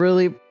see a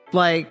really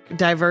like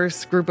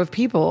diverse group of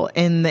people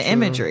in the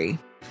imagery,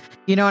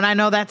 and I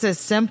know that's a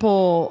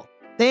simple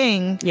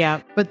thing.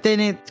 Yeah. But then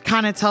it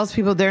kind of tells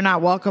people they're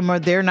not welcome or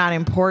they're not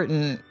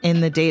important in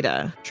the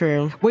data.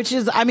 True. Which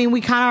is, I mean,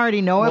 we kind of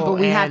already know it, but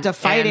we have to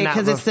fight it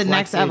because it's the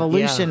next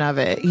evolution of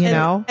it, you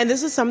know? And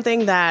this is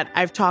something that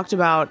I've talked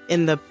about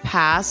in the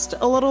past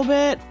a little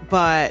bit,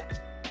 but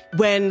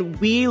when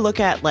we look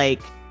at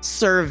like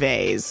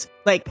surveys,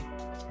 like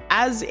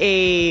as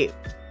a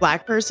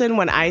Black person,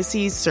 when I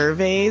see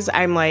surveys,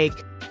 I'm like,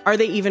 are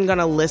they even going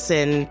to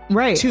listen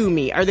to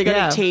me? Are they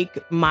going to take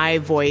my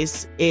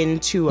voice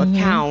into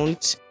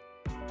account?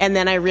 And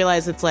then I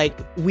realize it's like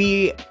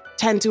we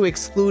tend to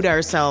exclude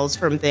ourselves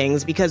from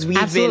things because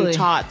we've been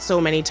taught so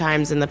many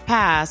times in the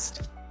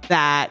past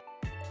that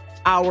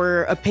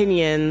our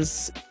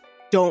opinions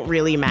don't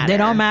really matter. They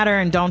don't matter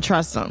and don't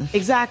trust them.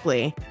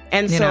 Exactly.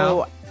 And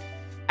so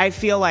I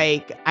feel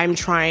like I'm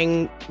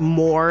trying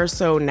more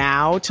so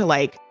now to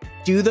like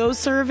do those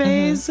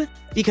surveys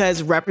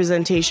because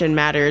representation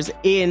matters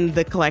in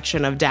the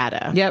collection of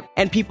data. Yep.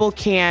 And people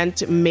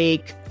can't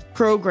make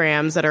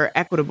programs that are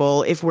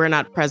equitable if we're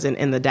not present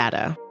in the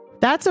data.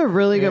 That's a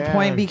really good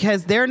point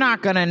because they're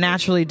not going to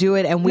naturally do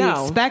it and we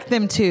expect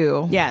them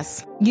to.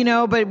 Yes.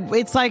 But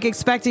it's like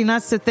expecting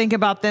us to think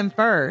about them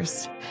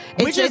first.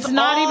 It's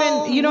not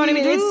even, you know what I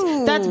mean?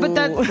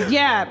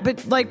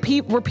 But like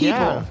we're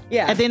people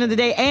at the end of the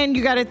day. And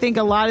you got to think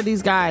a lot of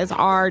these guys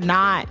are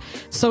not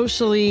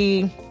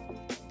socially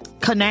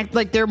connect.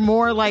 Like they're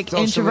more like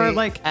socially introvert,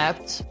 like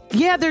apt.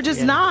 Yeah, they're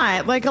just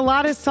not. Like a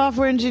lot of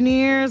software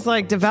engineers,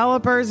 like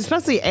developers,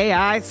 especially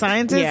AI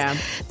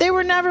scientists, they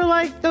were never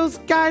like those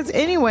guys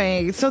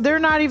anyway. So they're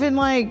not even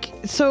like,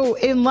 so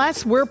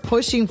unless we're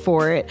pushing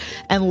for it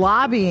and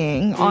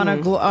lobbying on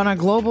a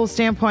global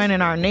standpoint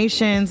in our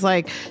nations,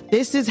 like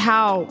this is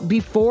how,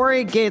 before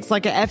it gets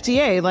like an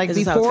FDA, like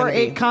before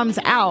it comes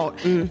out,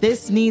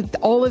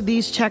 all of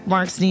these check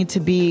marks need to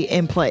be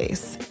in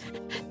place.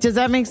 Does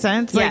that make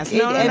sense? Yes.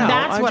 Like, no, and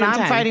that's 110%. what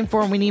I'm fighting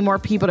for. And we need more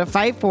people to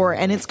fight for.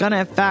 And it's going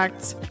to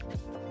affect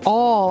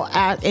all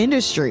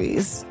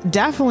industries,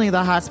 definitely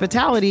the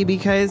hospitality,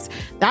 because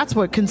that's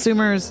what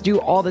consumers do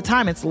all the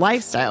time. It's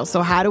lifestyle.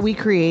 So how do we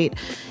create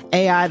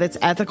AI that's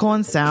ethical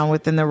and sound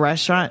within the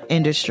restaurant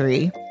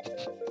industry,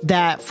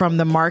 that from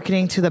the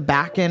marketing to the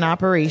back end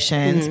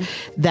operations,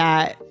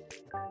 that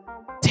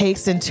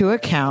takes into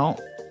account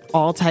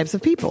all types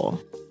of people?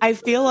 I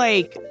feel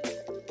like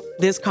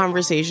this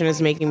conversation is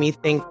making me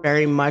think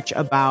very much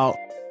about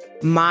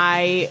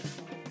my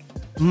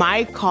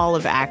call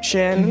of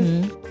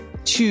action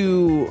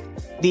to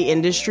the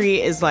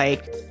industry is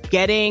like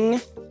getting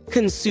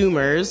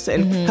consumers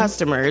and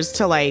customers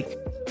to like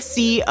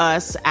see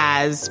us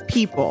as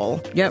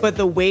people. But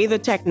the way the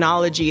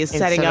technology is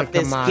setting up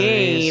this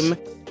game,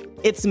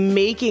 it's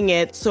making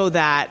it so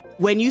that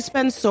when you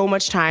spend so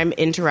much time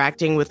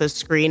interacting with a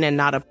screen and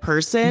not a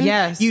person,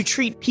 you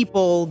treat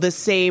people the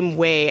same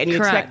way and you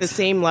expect the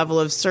same level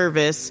of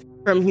service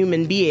from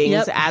human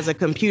beings as a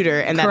computer.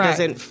 And that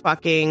doesn't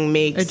fucking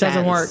make sense. It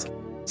doesn't work.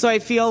 So I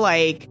feel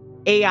like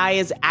AI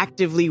is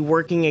actively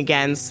working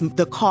against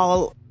the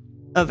call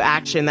to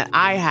action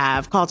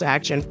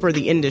for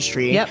the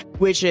industry,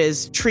 which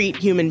is treat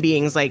human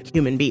beings like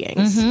human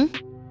beings.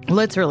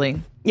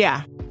 Literally.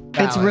 Yeah.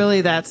 It's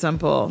really that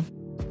simple.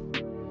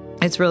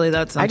 It's really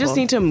that simple. I just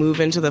need to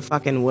move into the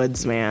fucking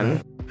woods,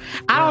 man.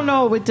 I don't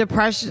know, with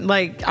depression,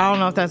 like, I don't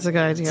know if that's a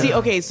good idea. See,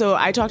 okay, so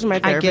I talk to my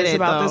therapist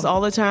about this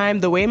all the time.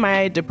 The way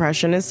my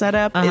depression is set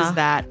up is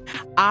that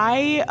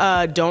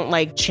I don't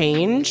like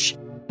change.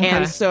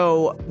 And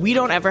so we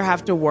don't ever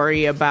have to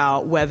worry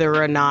about whether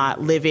or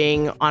not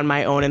living on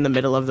my own in the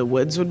middle of the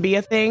woods would be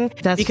a thing.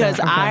 Because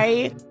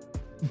I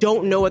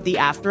don't know what the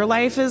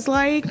afterlife is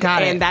like.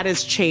 And that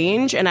is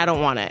change, and I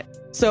don't want it.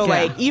 So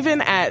like even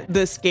at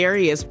the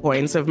scariest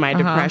points of my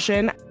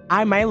depression,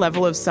 my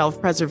level of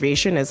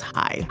self-preservation is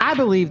high. I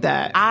believe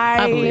that.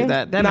 I believe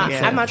that.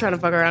 I'm not trying to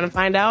fuck around and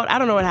find out. I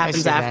don't know what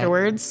happens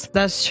afterwards.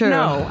 That's true.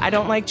 No, I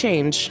don't like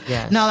change.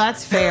 No,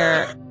 that's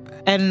fair.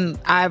 And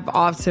I've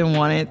often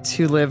wanted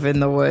to live in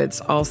the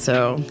woods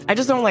also. I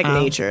just don't like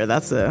nature.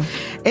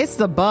 It's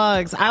the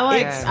bugs. I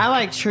like trees. I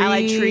like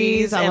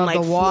trees. I love like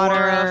the water,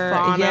 flora,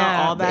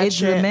 fauna, all that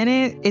shit.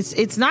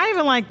 It's not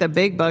even like the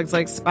big bugs,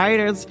 like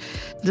spiders,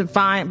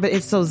 but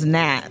it's those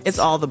gnats. It's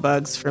all the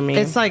bugs for me.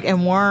 It's like,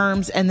 and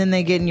worms, and then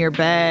they get in your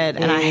bed,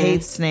 and I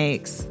hate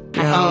snakes.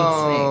 We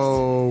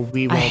won't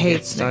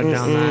get started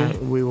on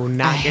that. We will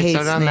not get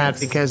started on that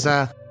because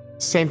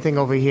same thing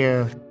over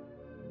here.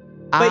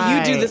 But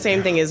you do the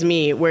same thing as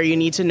me, where you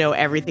need to know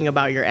everything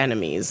about your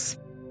enemies.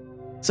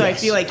 So I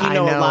feel like you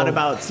know a lot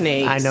about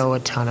snakes. I know a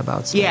ton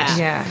about snakes.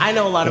 Yeah. I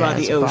know a lot about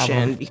the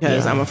ocean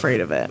because I'm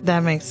afraid of it.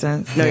 That makes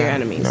sense. Know your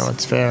enemies. No,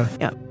 it's fair.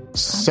 Yeah.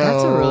 So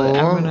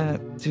I'm going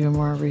to do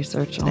more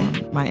research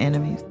on my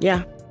enemies.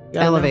 Yeah.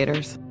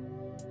 Elevators.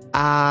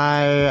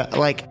 As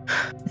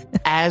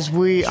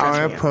we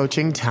are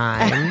approaching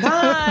time,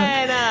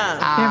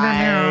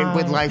 I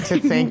would like to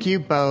thank you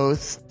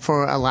both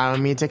for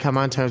allowing me to come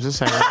on Terms of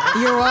Service.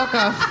 You're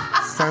welcome.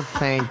 So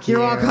thank you.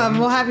 You're welcome.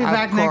 We'll have you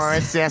back next. Of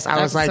course, yes. I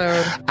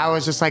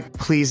was just like,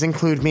 please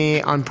include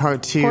me on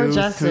part 2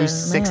 through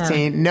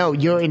 16. Man. No,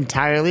 you're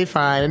entirely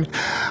fine.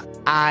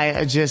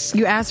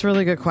 You asked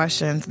really good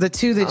questions. The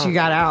 2 that you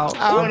got out.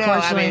 Oh no,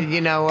 I mean,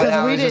 you know,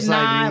 because we did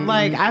not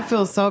I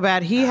feel so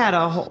bad. He had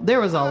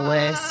there was a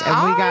list,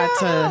 and we got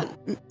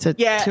to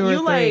 2 or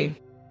 3.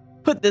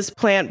 Put this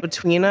plant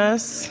between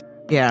us.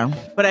 Yeah,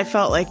 but I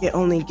felt like it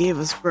only gave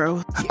us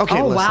growth. Okay.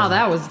 Oh wow,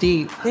 that was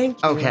deep.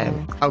 Thank you. Okay.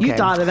 You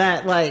thought of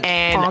that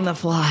on the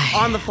fly.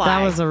 On the fly.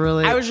 That was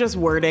I was just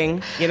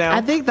wording. You know.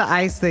 I think the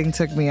ice thing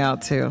took me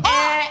out too. Okay.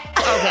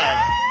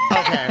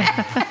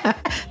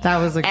 That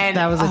was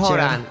a hold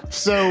on.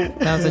 So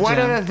one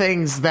of the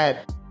things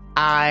that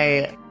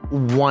I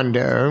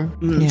wonder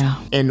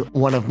in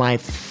one of my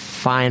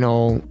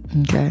final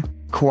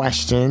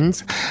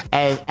questions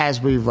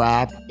as we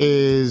wrap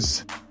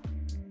is,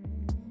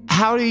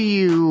 how do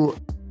you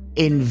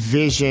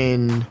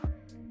envision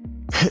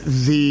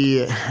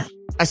the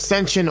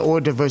ascension or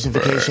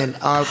diversification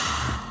of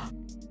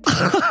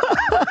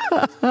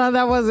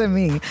that wasn't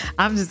me.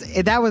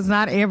 That was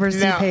not Amber C.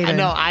 Payton.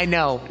 No, I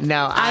know.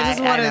 No, I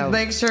just wanted to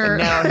make sure.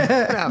 No.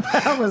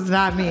 That was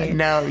not me.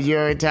 No,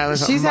 you're telling.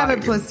 She's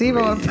having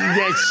placebo.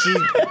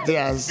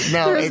 Yes.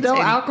 No, there's no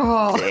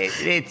alcohol.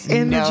 It's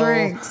in no the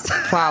drinks.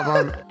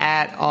 Problem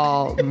at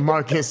all.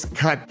 Marcus,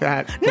 cut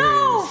that. Please.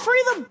 No,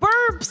 free the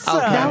burps. Okay.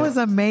 That was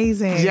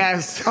amazing.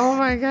 Yes. Oh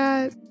my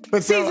God.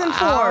 But Season 4.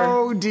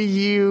 How do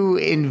you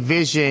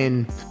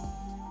envision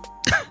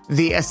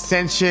the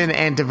ascension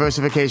and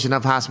diversification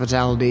of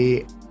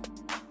hospitality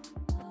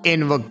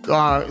in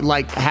regard,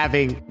 like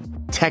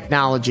having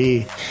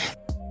technology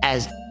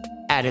as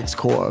at its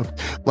core,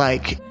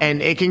 like,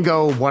 and it can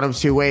go one of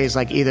two ways.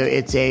 Like, either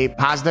it's a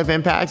positive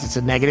impact, it's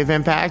a negative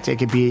impact, it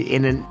could be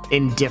an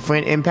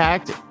indifferent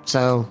impact.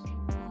 So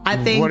I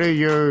think, what are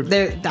your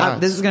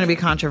this is going to be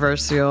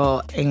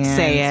controversial, and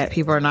say it.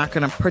 People are not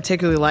going to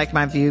particularly like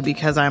my view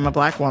because I'm a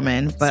Black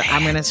woman, but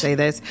I'm going to say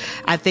this.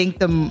 I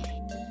think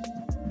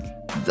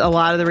a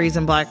lot of the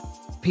reason Black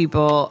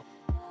people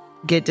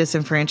get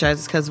disenfranchised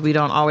is because we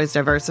don't always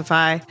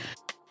diversify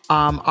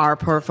our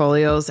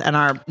portfolios and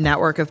our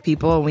network of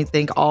people, and we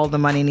think all the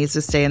money needs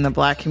to stay in the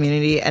Black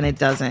community, and it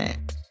doesn't.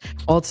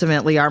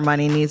 Ultimately, our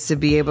money needs to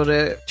be able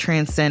to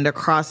transcend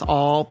across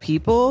all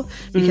people,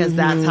 because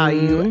that's how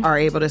you are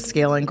able to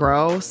scale and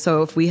grow.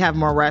 So if we have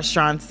more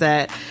restaurants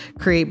that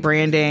create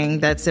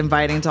branding that's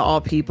inviting to all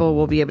people,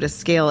 we'll be able to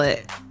scale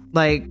it.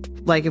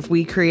 Like if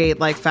we create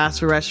like fast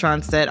food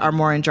restaurants that are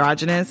more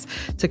androgynous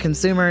to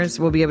consumers,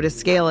 we'll be able to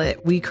scale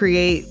it. We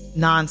create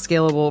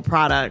non-scalable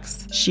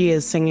products. She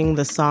is singing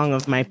the song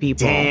of my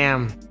people.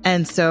 Damn.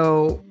 And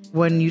so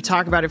when you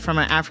talk about it from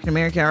an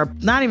African-American, or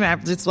not even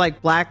African, it's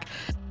like Black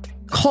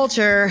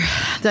culture,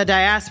 the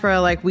diaspora,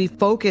 like we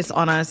focus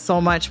on us so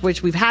much,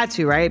 which we've had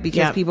to, right?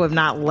 Because people have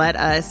not let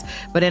us.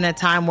 But in a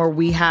time where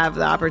we have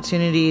the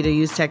opportunity to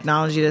use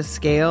technology to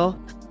scale,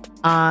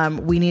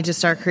 we need to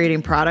start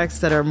creating products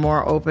that are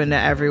more open to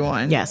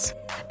everyone. Yes.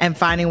 And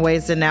finding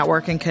ways to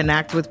network and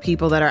connect with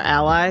people that are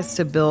allies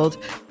to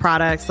build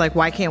products. Like,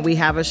 why can't we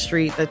have a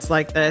street that's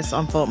like this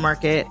on Fulton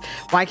Market?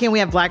 Why can't we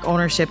have Black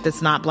ownership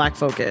that's not Black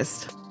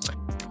focused?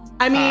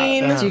 I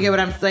mean, do you get what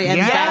I'm saying?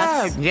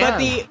 Yes.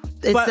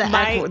 But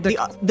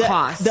the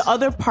cost. The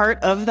other part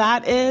of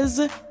that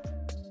is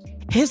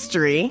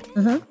history,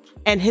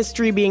 and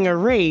history being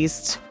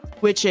erased,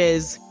 which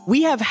is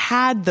we have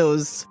had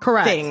those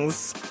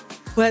things,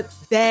 but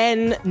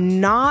then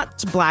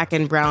not Black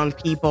and brown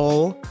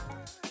people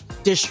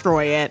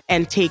destroy it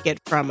and take it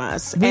from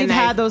us. We've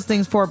had those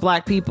things for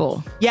Black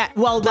people. Yeah,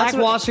 well, Black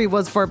Wall Street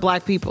was for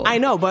Black people. I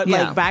know, but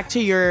like back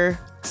to your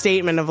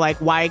statement of like,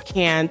 why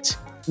can't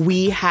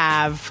we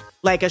have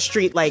like a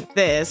street like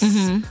this?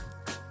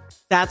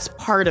 That's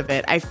part of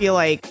it. I feel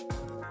like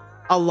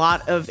a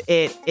lot of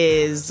it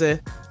is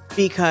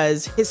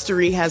because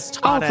history has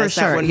taught us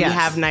that when we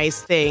have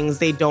nice things,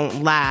 they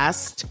don't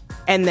last.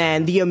 And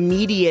then the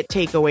immediate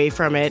takeaway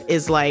from it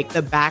is like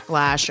the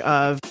backlash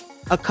of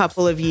a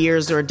couple of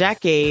years or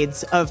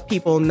decades of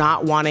people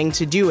not wanting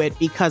to do it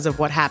because of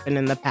what happened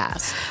in the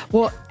past.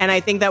 Well, and I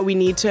think that we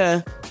need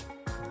to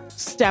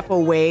step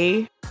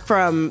away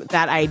from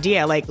that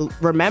idea, like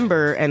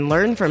remember and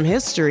learn from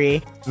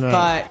history. Right.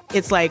 But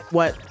it's like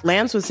what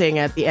Lance was saying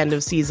at the end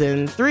of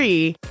season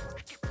 3,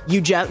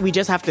 we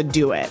just have to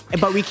do it.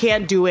 But we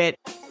can't do it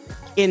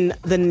in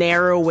the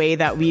narrow way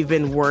that we've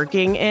been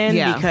working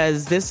in,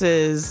 because this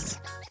is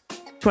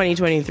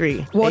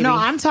 2023. Well, no,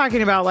 I'm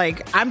talking about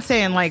like, I'm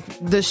saying like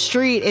the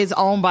street is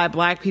owned by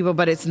Black people,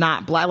 but it's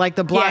not Black. Like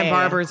the Blind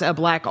Barber's a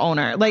Black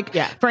owner. Like,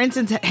 for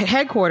instance,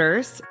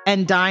 Headquarters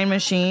and Dine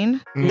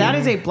Machine, that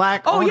is a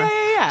Black owner.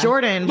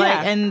 Jordan,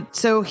 like, and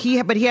so he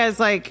has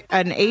like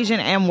an Asian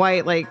and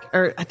white, like,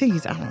 or I think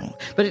he's, I don't know,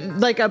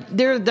 but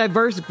they're a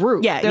diverse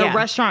group. They're a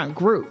restaurant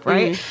group,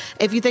 right?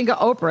 If you think of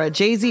Oprah,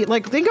 Jay-Z,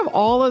 like think of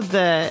all of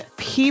the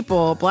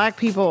people, Black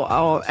people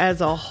as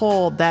a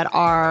whole that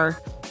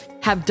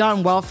have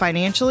done well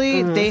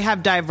financially. They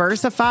have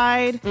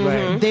diversified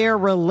their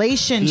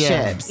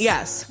relationships.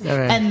 Yes.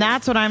 And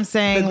that's what I'm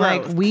saying.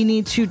 Like, we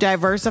need to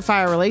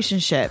diversify our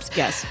relationships.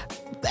 Yes.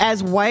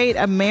 As white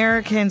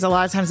Americans, a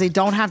lot of times they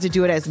don't have to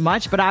do it as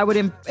much, but I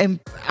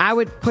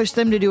would push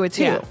them to do it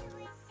too. Yeah.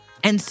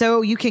 And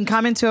so you can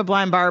come into a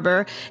Blind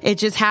Barber. It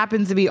just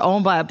happens to be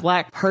owned by a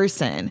Black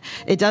person.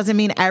 It doesn't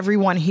mean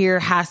everyone here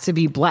has to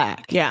be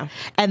Black. Yeah.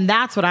 And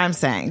that's what I'm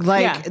saying.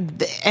 Like,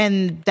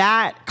 and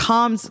that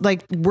comes,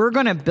 like, we're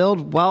going to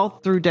build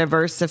wealth through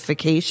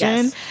diversification.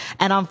 Yes.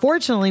 And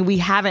unfortunately, we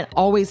haven't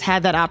always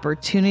had that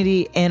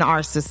opportunity in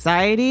our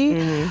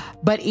society.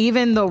 But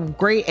even the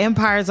great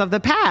empires of the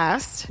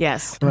past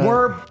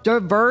were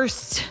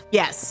diverse.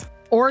 Yes.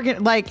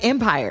 Like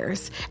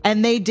empires,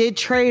 and they did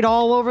trade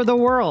all over the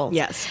world.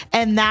 Yes.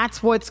 And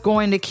that's what's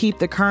going to keep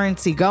the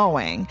currency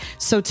going.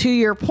 So to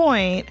your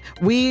point,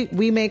 we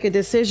make a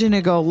decision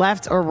to go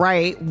left or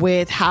right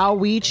with how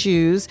we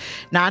choose,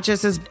 not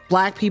just as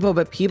Black people,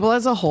 but people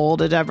as a whole,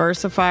 to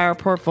diversify our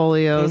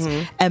portfolios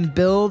and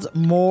build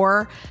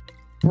more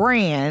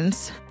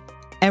brands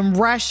and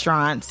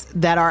restaurants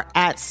that are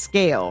at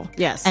scale.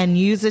 Yes. And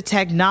use the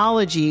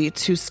technology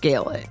to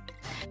scale it.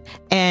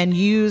 And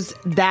use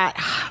that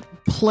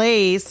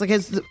place,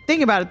 because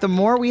think about it, the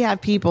more we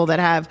have people that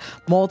have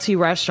multi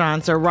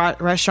restaurants or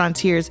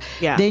restaurateurs,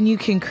 then you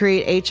can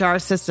create HR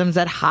systems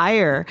that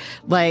hire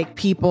like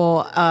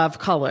people of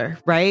color,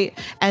 right?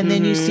 And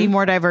then you see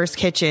more diverse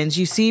kitchens.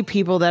 You see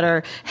people that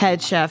are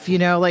head chef, you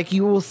know, like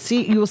you will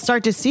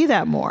start to see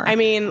that more. I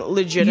mean,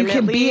 legitimately, you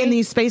can be in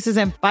these spaces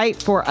and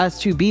fight for us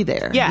to be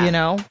there. You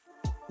know,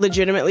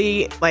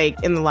 legitimately,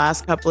 like in the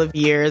last couple of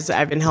years,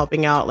 I've been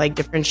helping out like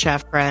different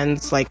chef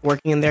friends, like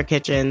working in their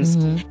kitchens.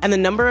 And the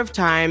number of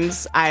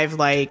times I've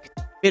like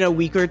been a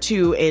week or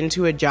two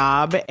into a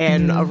job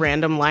and a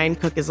random line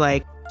cook is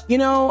like, you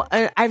know,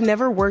 I've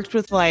never worked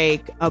with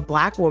like a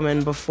Black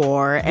woman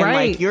before. And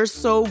like, you're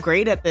so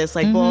great at this,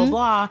 like blah, blah,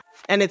 blah.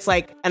 And it's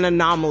like an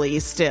anomaly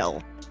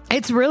still.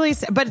 It's really,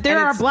 but there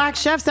are Black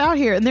chefs out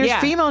here and there's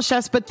female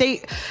chefs, but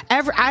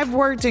I've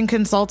worked and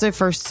consulted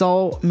for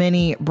so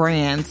many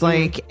brands,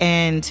 like,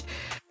 and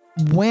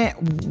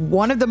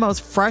one of the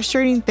most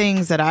frustrating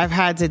things that I've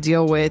had to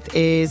deal with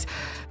is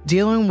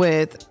dealing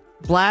with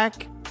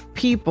Black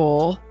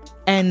people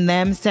and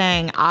them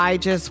saying, I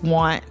just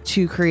want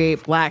to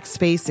create Black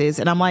spaces.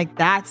 And I'm like,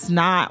 that's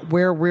not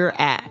where we're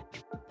at.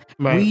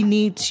 Right. You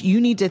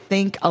need to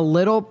think a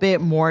little bit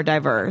more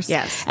diverse.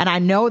 Yes. And I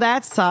know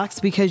that sucks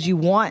because you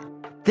want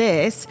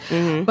this,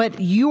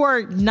 but you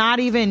are not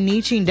even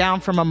niching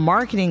down from a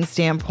marketing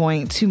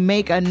standpoint to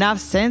make enough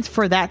sense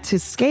for that to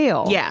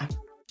scale. Yeah.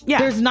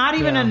 There's not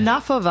even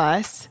enough of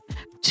us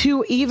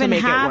to even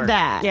have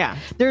that. Yeah.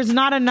 There's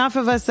not enough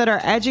of us that are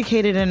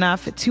educated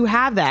enough to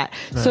have that.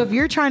 Right. So if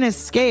you're trying to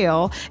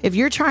scale, if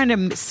you're trying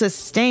to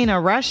sustain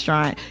a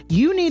restaurant,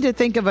 you need to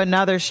think of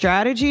another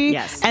strategy.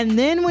 Yes. And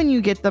then when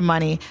you get the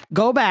money,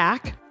 go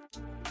back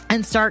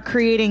and start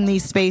creating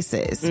these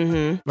spaces.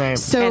 Right.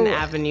 So, and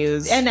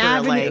avenues.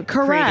 Like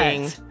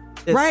correct.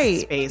 Right.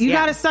 Space. You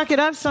got to suck it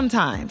up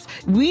sometimes.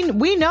 We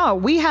know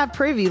we have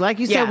privy. Like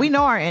you said, we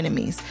know our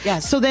enemies.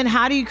 Yes. So then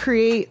how do you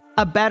create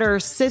a better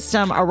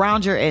system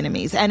around your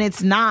enemies? And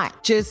it's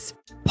not just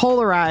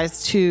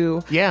polarized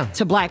to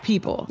Black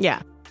people.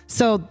 Yeah.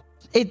 So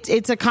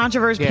it's a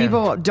controversy.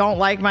 People don't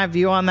like my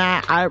view on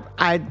that.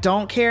 I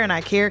don't care, and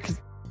I care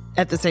because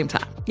at the same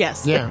time.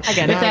 Yes. Yeah. I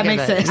get it. If that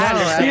makes sense.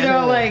 You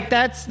know, like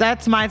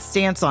that's my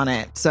stance on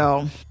it.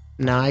 So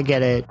no, I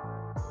get it.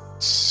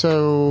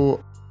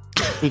 So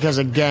because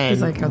again,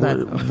 like,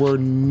 we're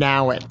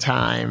now at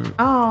time.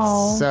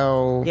 Oh.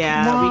 So we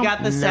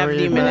got the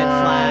 70-minute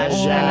flash.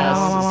 Yes.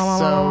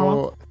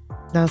 So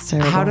that's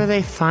terrible. How do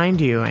they find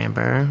you,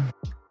 Amber?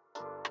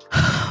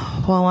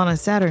 Well, on a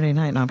Saturday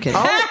night. No, I'm kidding.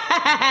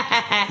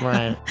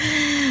 Right.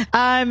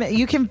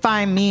 You can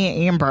find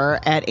me, Amber,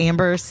 at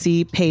Amber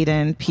C.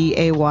 Payden,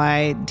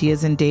 P-A-Y-D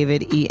as in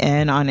David,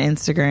 E-N, on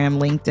Instagram,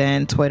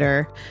 LinkedIn,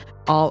 Twitter,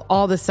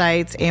 all the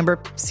sites,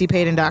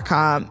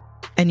 ambercpayden.com.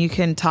 And you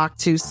can talk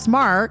to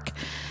Smark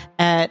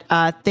at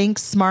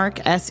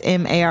ThinkSmark,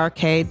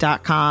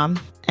 SMARK.com.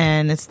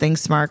 And it's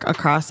ThinkSmark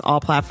across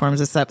all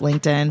platforms except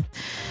LinkedIn.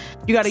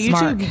 You got a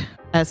Smark, YouTube?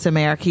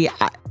 S-M-A-R-K.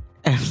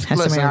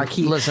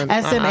 Listen.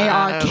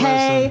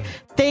 S-M-A-R-K.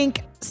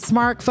 Think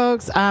Smart,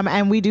 folks.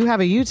 And we do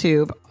have a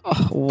YouTube.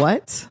 Oh,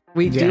 what?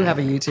 We do have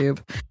a YouTube.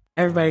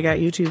 Everybody got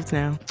YouTubes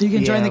now. You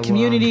can join the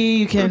community.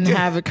 You can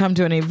have it come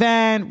to an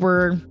event.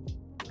 We're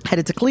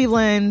headed to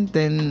Cleveland,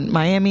 then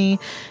Miami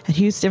and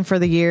Houston for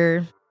the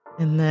year.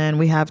 And then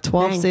we have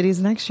 12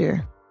 cities next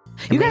year.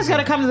 You guys got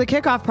to come to the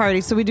kickoff party.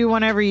 So we do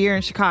one every year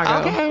in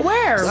Chicago. Okay.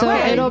 Where? So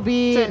it'll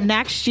be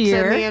next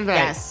year.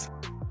 Yes.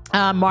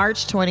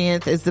 March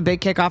 20th is the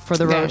big kickoff for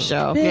the Rose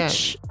Show.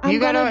 Bitch, you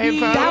got to be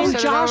down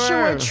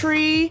Joshua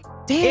Tree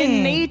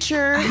in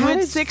nature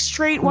with 6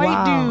 straight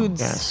white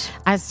dudes. Yes.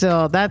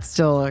 That's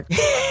still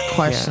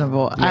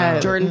questionable.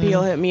 Jordan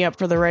Peele hit me up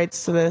for the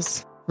rights to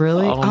this.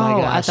 Really? Oh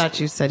my gosh. I thought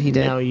you said he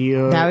did.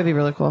 No, that would be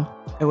really cool.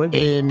 It would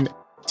be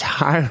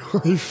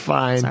entirely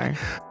fine. Sorry.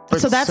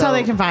 So that's how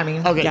they can find me.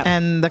 Okay.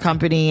 And the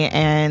company.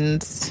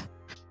 And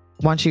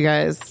once you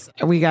guys,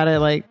 we got to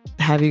like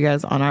have you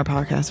guys on our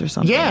podcast or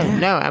something. Yeah.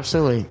 No,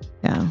 absolutely.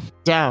 Yeah.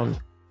 Down.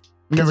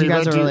 Because you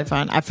guys are really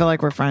fun. I feel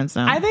like we're friends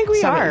now. I think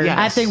we are. Yes.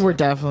 I think we're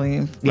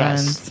definitely friends.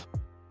 Yes.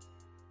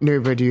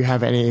 Nuba, do you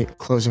have any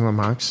closing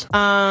remarks?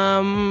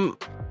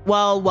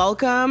 Well,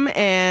 welcome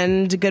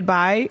and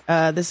goodbye.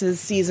 This is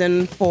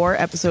season 4,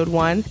 episode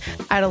 1.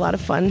 I had a lot of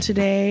fun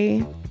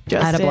today.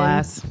 Justin, I had a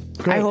blast.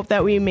 Great. I hope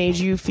that we made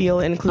you feel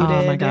included.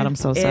 Oh my God, I'm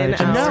so sorry. No,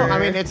 I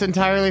mean, it's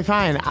entirely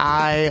fine.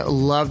 I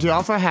loved you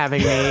all for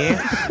having me.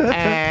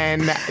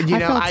 And, you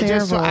know, I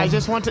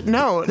just want to,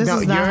 you're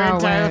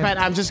entirely fine.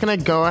 I'm just going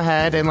to go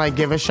ahead and like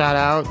give a shout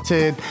out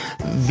to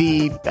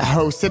the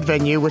hosted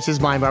venue, which is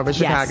Blind Barber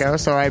Chicago.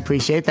 So I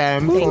appreciate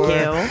them. Thank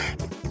you.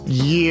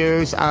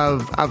 Years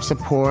of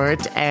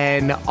support,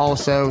 and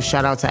also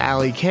shout out to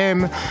Allie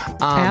Kim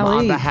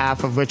on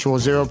behalf of Ritual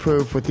Zero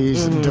Proof with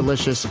these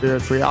delicious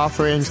spirit-free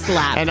offerings.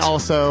 Slapped. And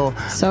also,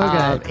 so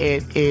good.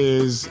 It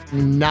is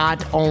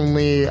not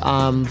only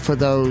for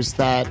those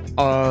that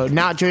are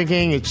not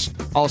drinking, it's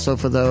also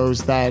for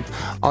those that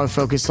are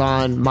focused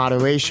on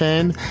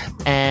moderation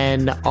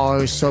and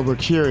are sober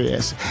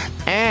curious.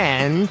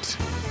 And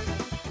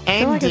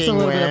I feel like it's a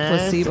little bit of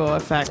placebo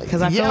effect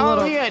because I feel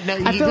a little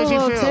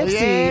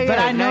tipsy, but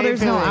I know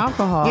there's no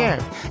alcohol. Yeah.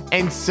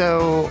 And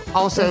so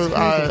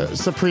also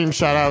supreme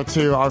shout out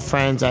to our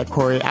friends at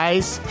Corey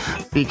Ice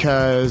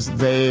because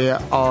they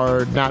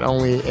are not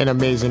only an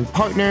amazing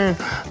partner,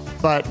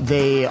 but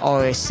they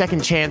are a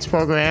second chance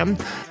program.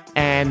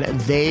 and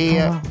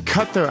they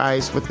cut their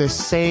ice with the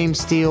same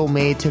steel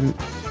made to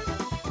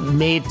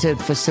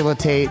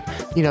facilitate,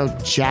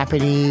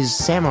 Japanese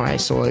samurai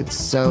swords.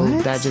 So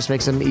that just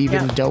makes them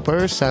even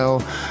doper.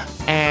 So,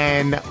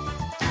 and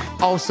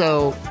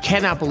also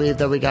cannot believe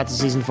that we got to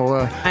season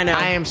 4. I know.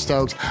 I am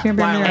stoked. And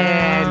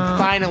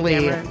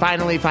finally,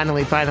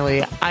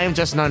 I am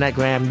Justin Arnett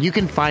Graham. You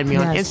can find me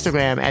on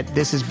Instagram at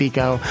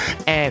thisisbiko.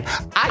 And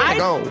I gotta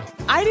go.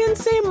 I didn't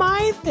say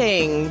my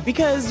thing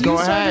because you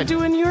started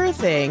doing your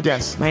thing.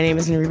 Yes. My name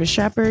is Reba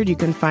Shepherd. You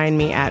can find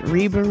me at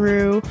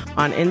Rebaroo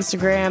on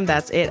Instagram.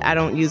 That's it. I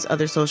don't use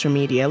other social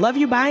media. Love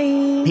you.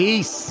 Bye.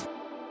 Peace.